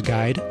Engineer's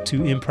Guide to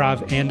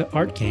Improv and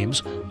Art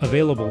Games,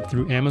 available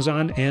through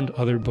Amazon and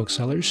other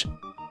booksellers.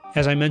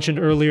 As I mentioned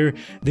earlier,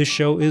 this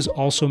show is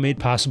also made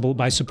possible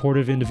by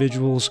supportive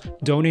individuals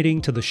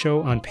donating to the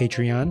show on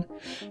Patreon.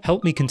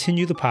 Help me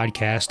continue the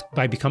podcast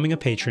by becoming a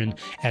patron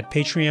at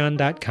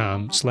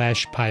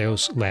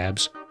patreon.com/Pios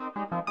Labs.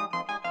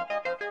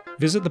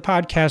 Visit the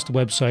podcast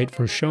website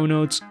for show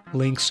notes,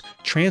 links,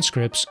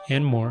 transcripts,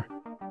 and more.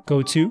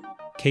 Go to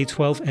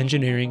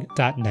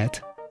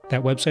k12engineering.net.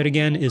 That website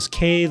again is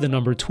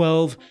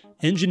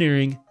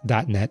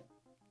k12engineering.net.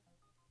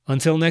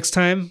 Until next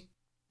time,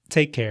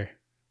 take care.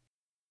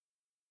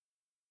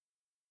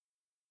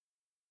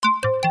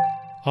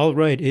 All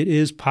right, it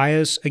is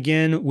Pius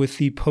again with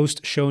the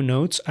post-show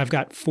notes. I've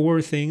got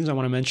 4 things I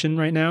want to mention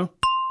right now.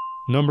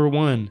 Number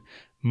 1,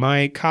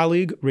 my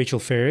colleague, Rachel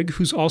Farrig,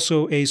 who's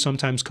also a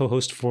sometimes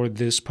co-host for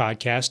this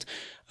podcast,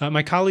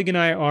 my colleague and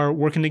I are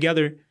working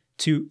together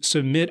to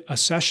submit a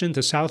session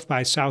to South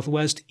by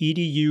Southwest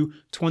EDU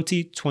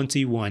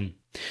 2021.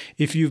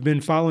 If you've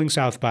been following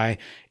South by,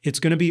 it's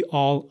going to be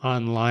all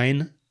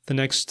online the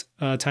next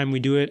time we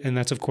do it, and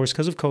that's, of course,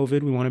 because of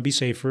COVID. We want to be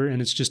safer,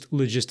 and it's just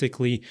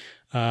logistically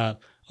a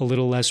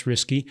little less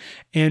risky.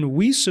 And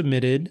we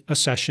submitted a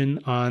session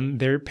on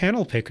their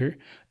panel picker.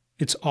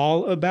 It's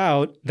all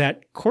about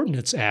that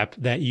Coordinates app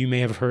that you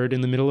may have heard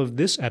in the middle of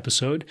this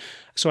episode.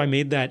 So I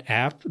made that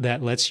app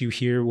that lets you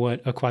hear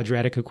what a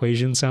quadratic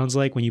equation sounds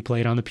like when you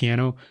play it on the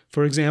piano,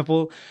 for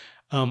example,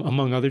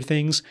 among other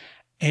things.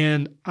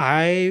 And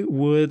I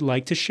would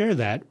like to share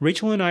that.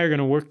 Rachel and I are going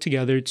to work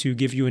together to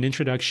give you an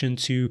introduction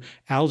to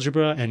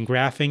algebra and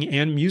graphing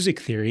and music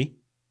theory.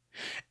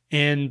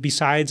 And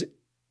besides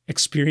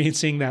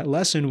experiencing that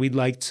lesson, we'd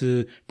like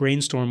to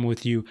brainstorm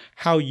with you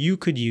how you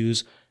could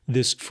use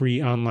this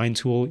free online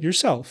tool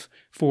yourself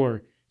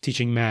for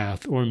teaching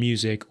math or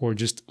music or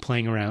just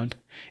playing around.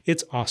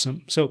 It's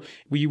awesome. So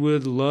we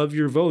would love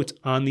your vote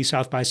on the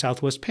South by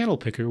Southwest panel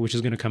picker, which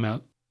is going to come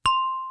out.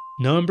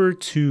 Number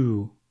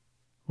 2,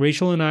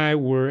 Rachel and I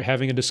were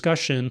having a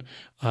discussion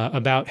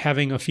about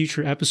having a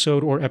future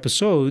episode or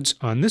episodes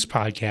on this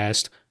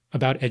podcast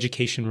about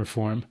education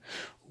reform.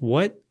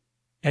 What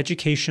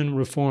education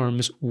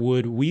reforms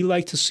would we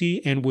like to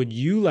see and would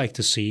you like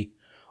to see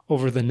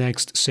over the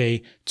next,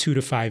 say, 2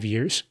 to 5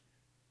 years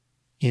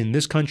in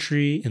this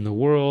country, in the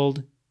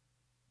world,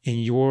 in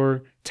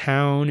your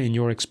town, in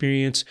your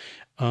experience,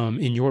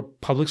 in your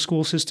public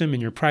school system,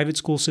 in your private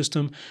school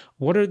system?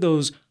 What are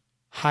those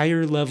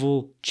higher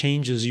level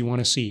changes you want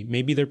to see?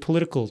 Maybe they're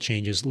political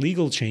changes,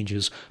 legal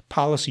changes,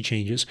 policy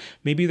changes.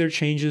 Maybe they're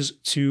changes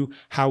to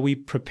how we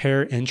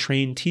prepare and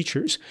train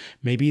teachers.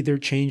 Maybe they're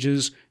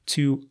changes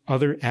to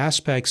other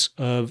aspects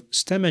of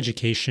STEM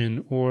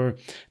education or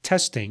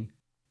testing.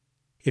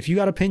 If you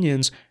got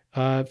opinions,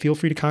 feel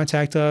free to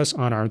contact us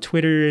on our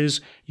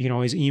Twitters. You can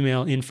always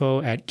email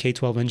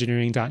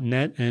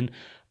info@k12engineering.net, and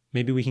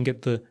maybe we can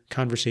get the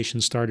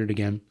conversation started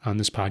again on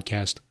this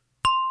podcast.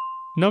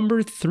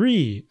 Number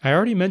 3, I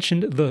already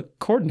mentioned the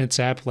Coordinates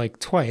app like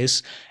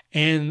twice,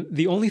 and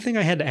the only thing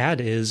I had to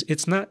add is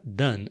it's not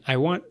done. I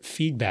want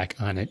feedback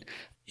on it.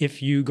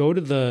 If you go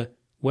to the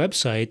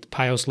website,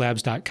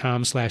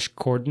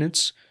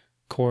 pioslabs.com/coordinates,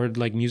 chord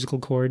like musical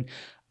chord,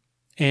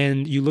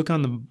 and you look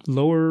on the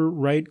lower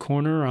right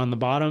corner on the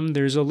bottom,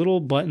 there's a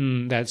little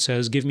button that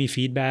says give me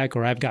feedback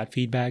or I've got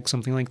feedback,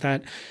 something like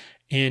that.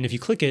 And if you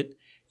click it,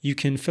 you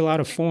can fill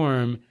out a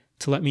form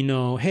to let me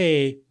know,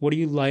 hey, what do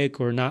you like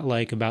or not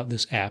like about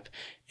this app?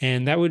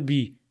 And that would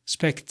be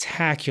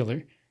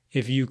spectacular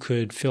if you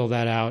could fill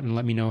that out and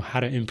let me know how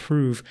to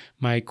improve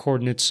my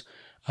Coordinates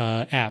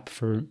app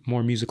for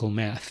more musical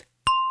math.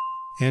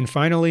 And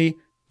finally,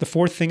 the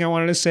fourth thing I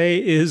wanted to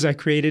say is I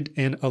created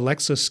an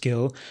Alexa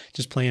skill,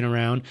 just playing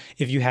around.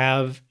 If you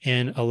have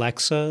an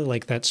Alexa,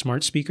 like that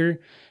smart speaker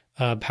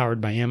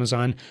powered by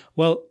Amazon,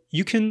 well,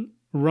 you can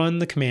run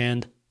the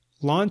command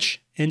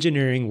launch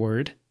engineering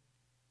word,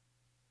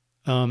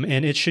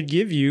 and it should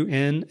give you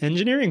an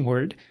engineering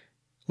word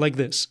like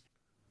this.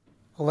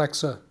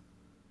 Alexa,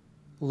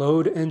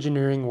 load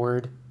engineering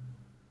word.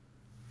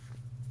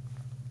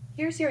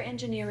 Here's your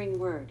engineering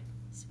word,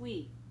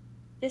 SWE.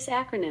 This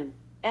acronym,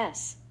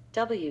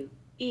 SWE,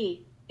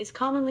 is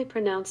commonly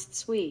pronounced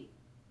SWE.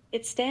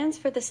 It stands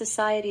for the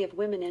Society of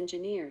Women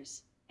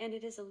Engineers, and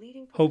it is a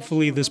leading...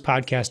 Hopefully this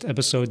podcast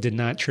episode did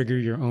not trigger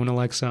your own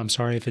Alexa. I'm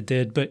sorry if it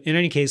did. But in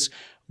any case,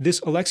 this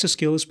Alexa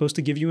skill is supposed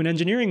to give you an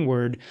engineering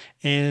word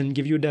and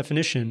give you a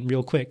definition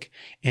real quick.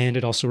 And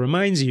it also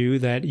reminds you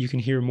that you can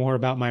hear more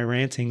about my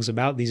rantings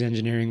about these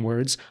engineering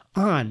words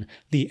on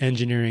the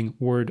Engineering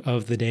Word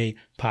of the Day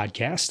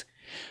podcast.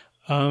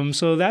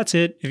 So that's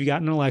it. If you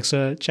got an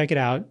Alexa, check it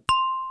out.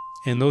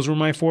 And those were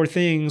my 4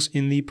 things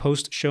in the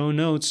post-show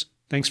notes.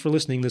 Thanks for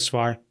listening this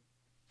far.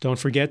 Don't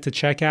forget to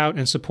check out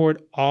and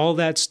support all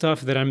that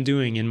stuff that I'm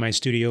doing in my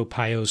studio,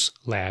 Pios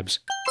Labs.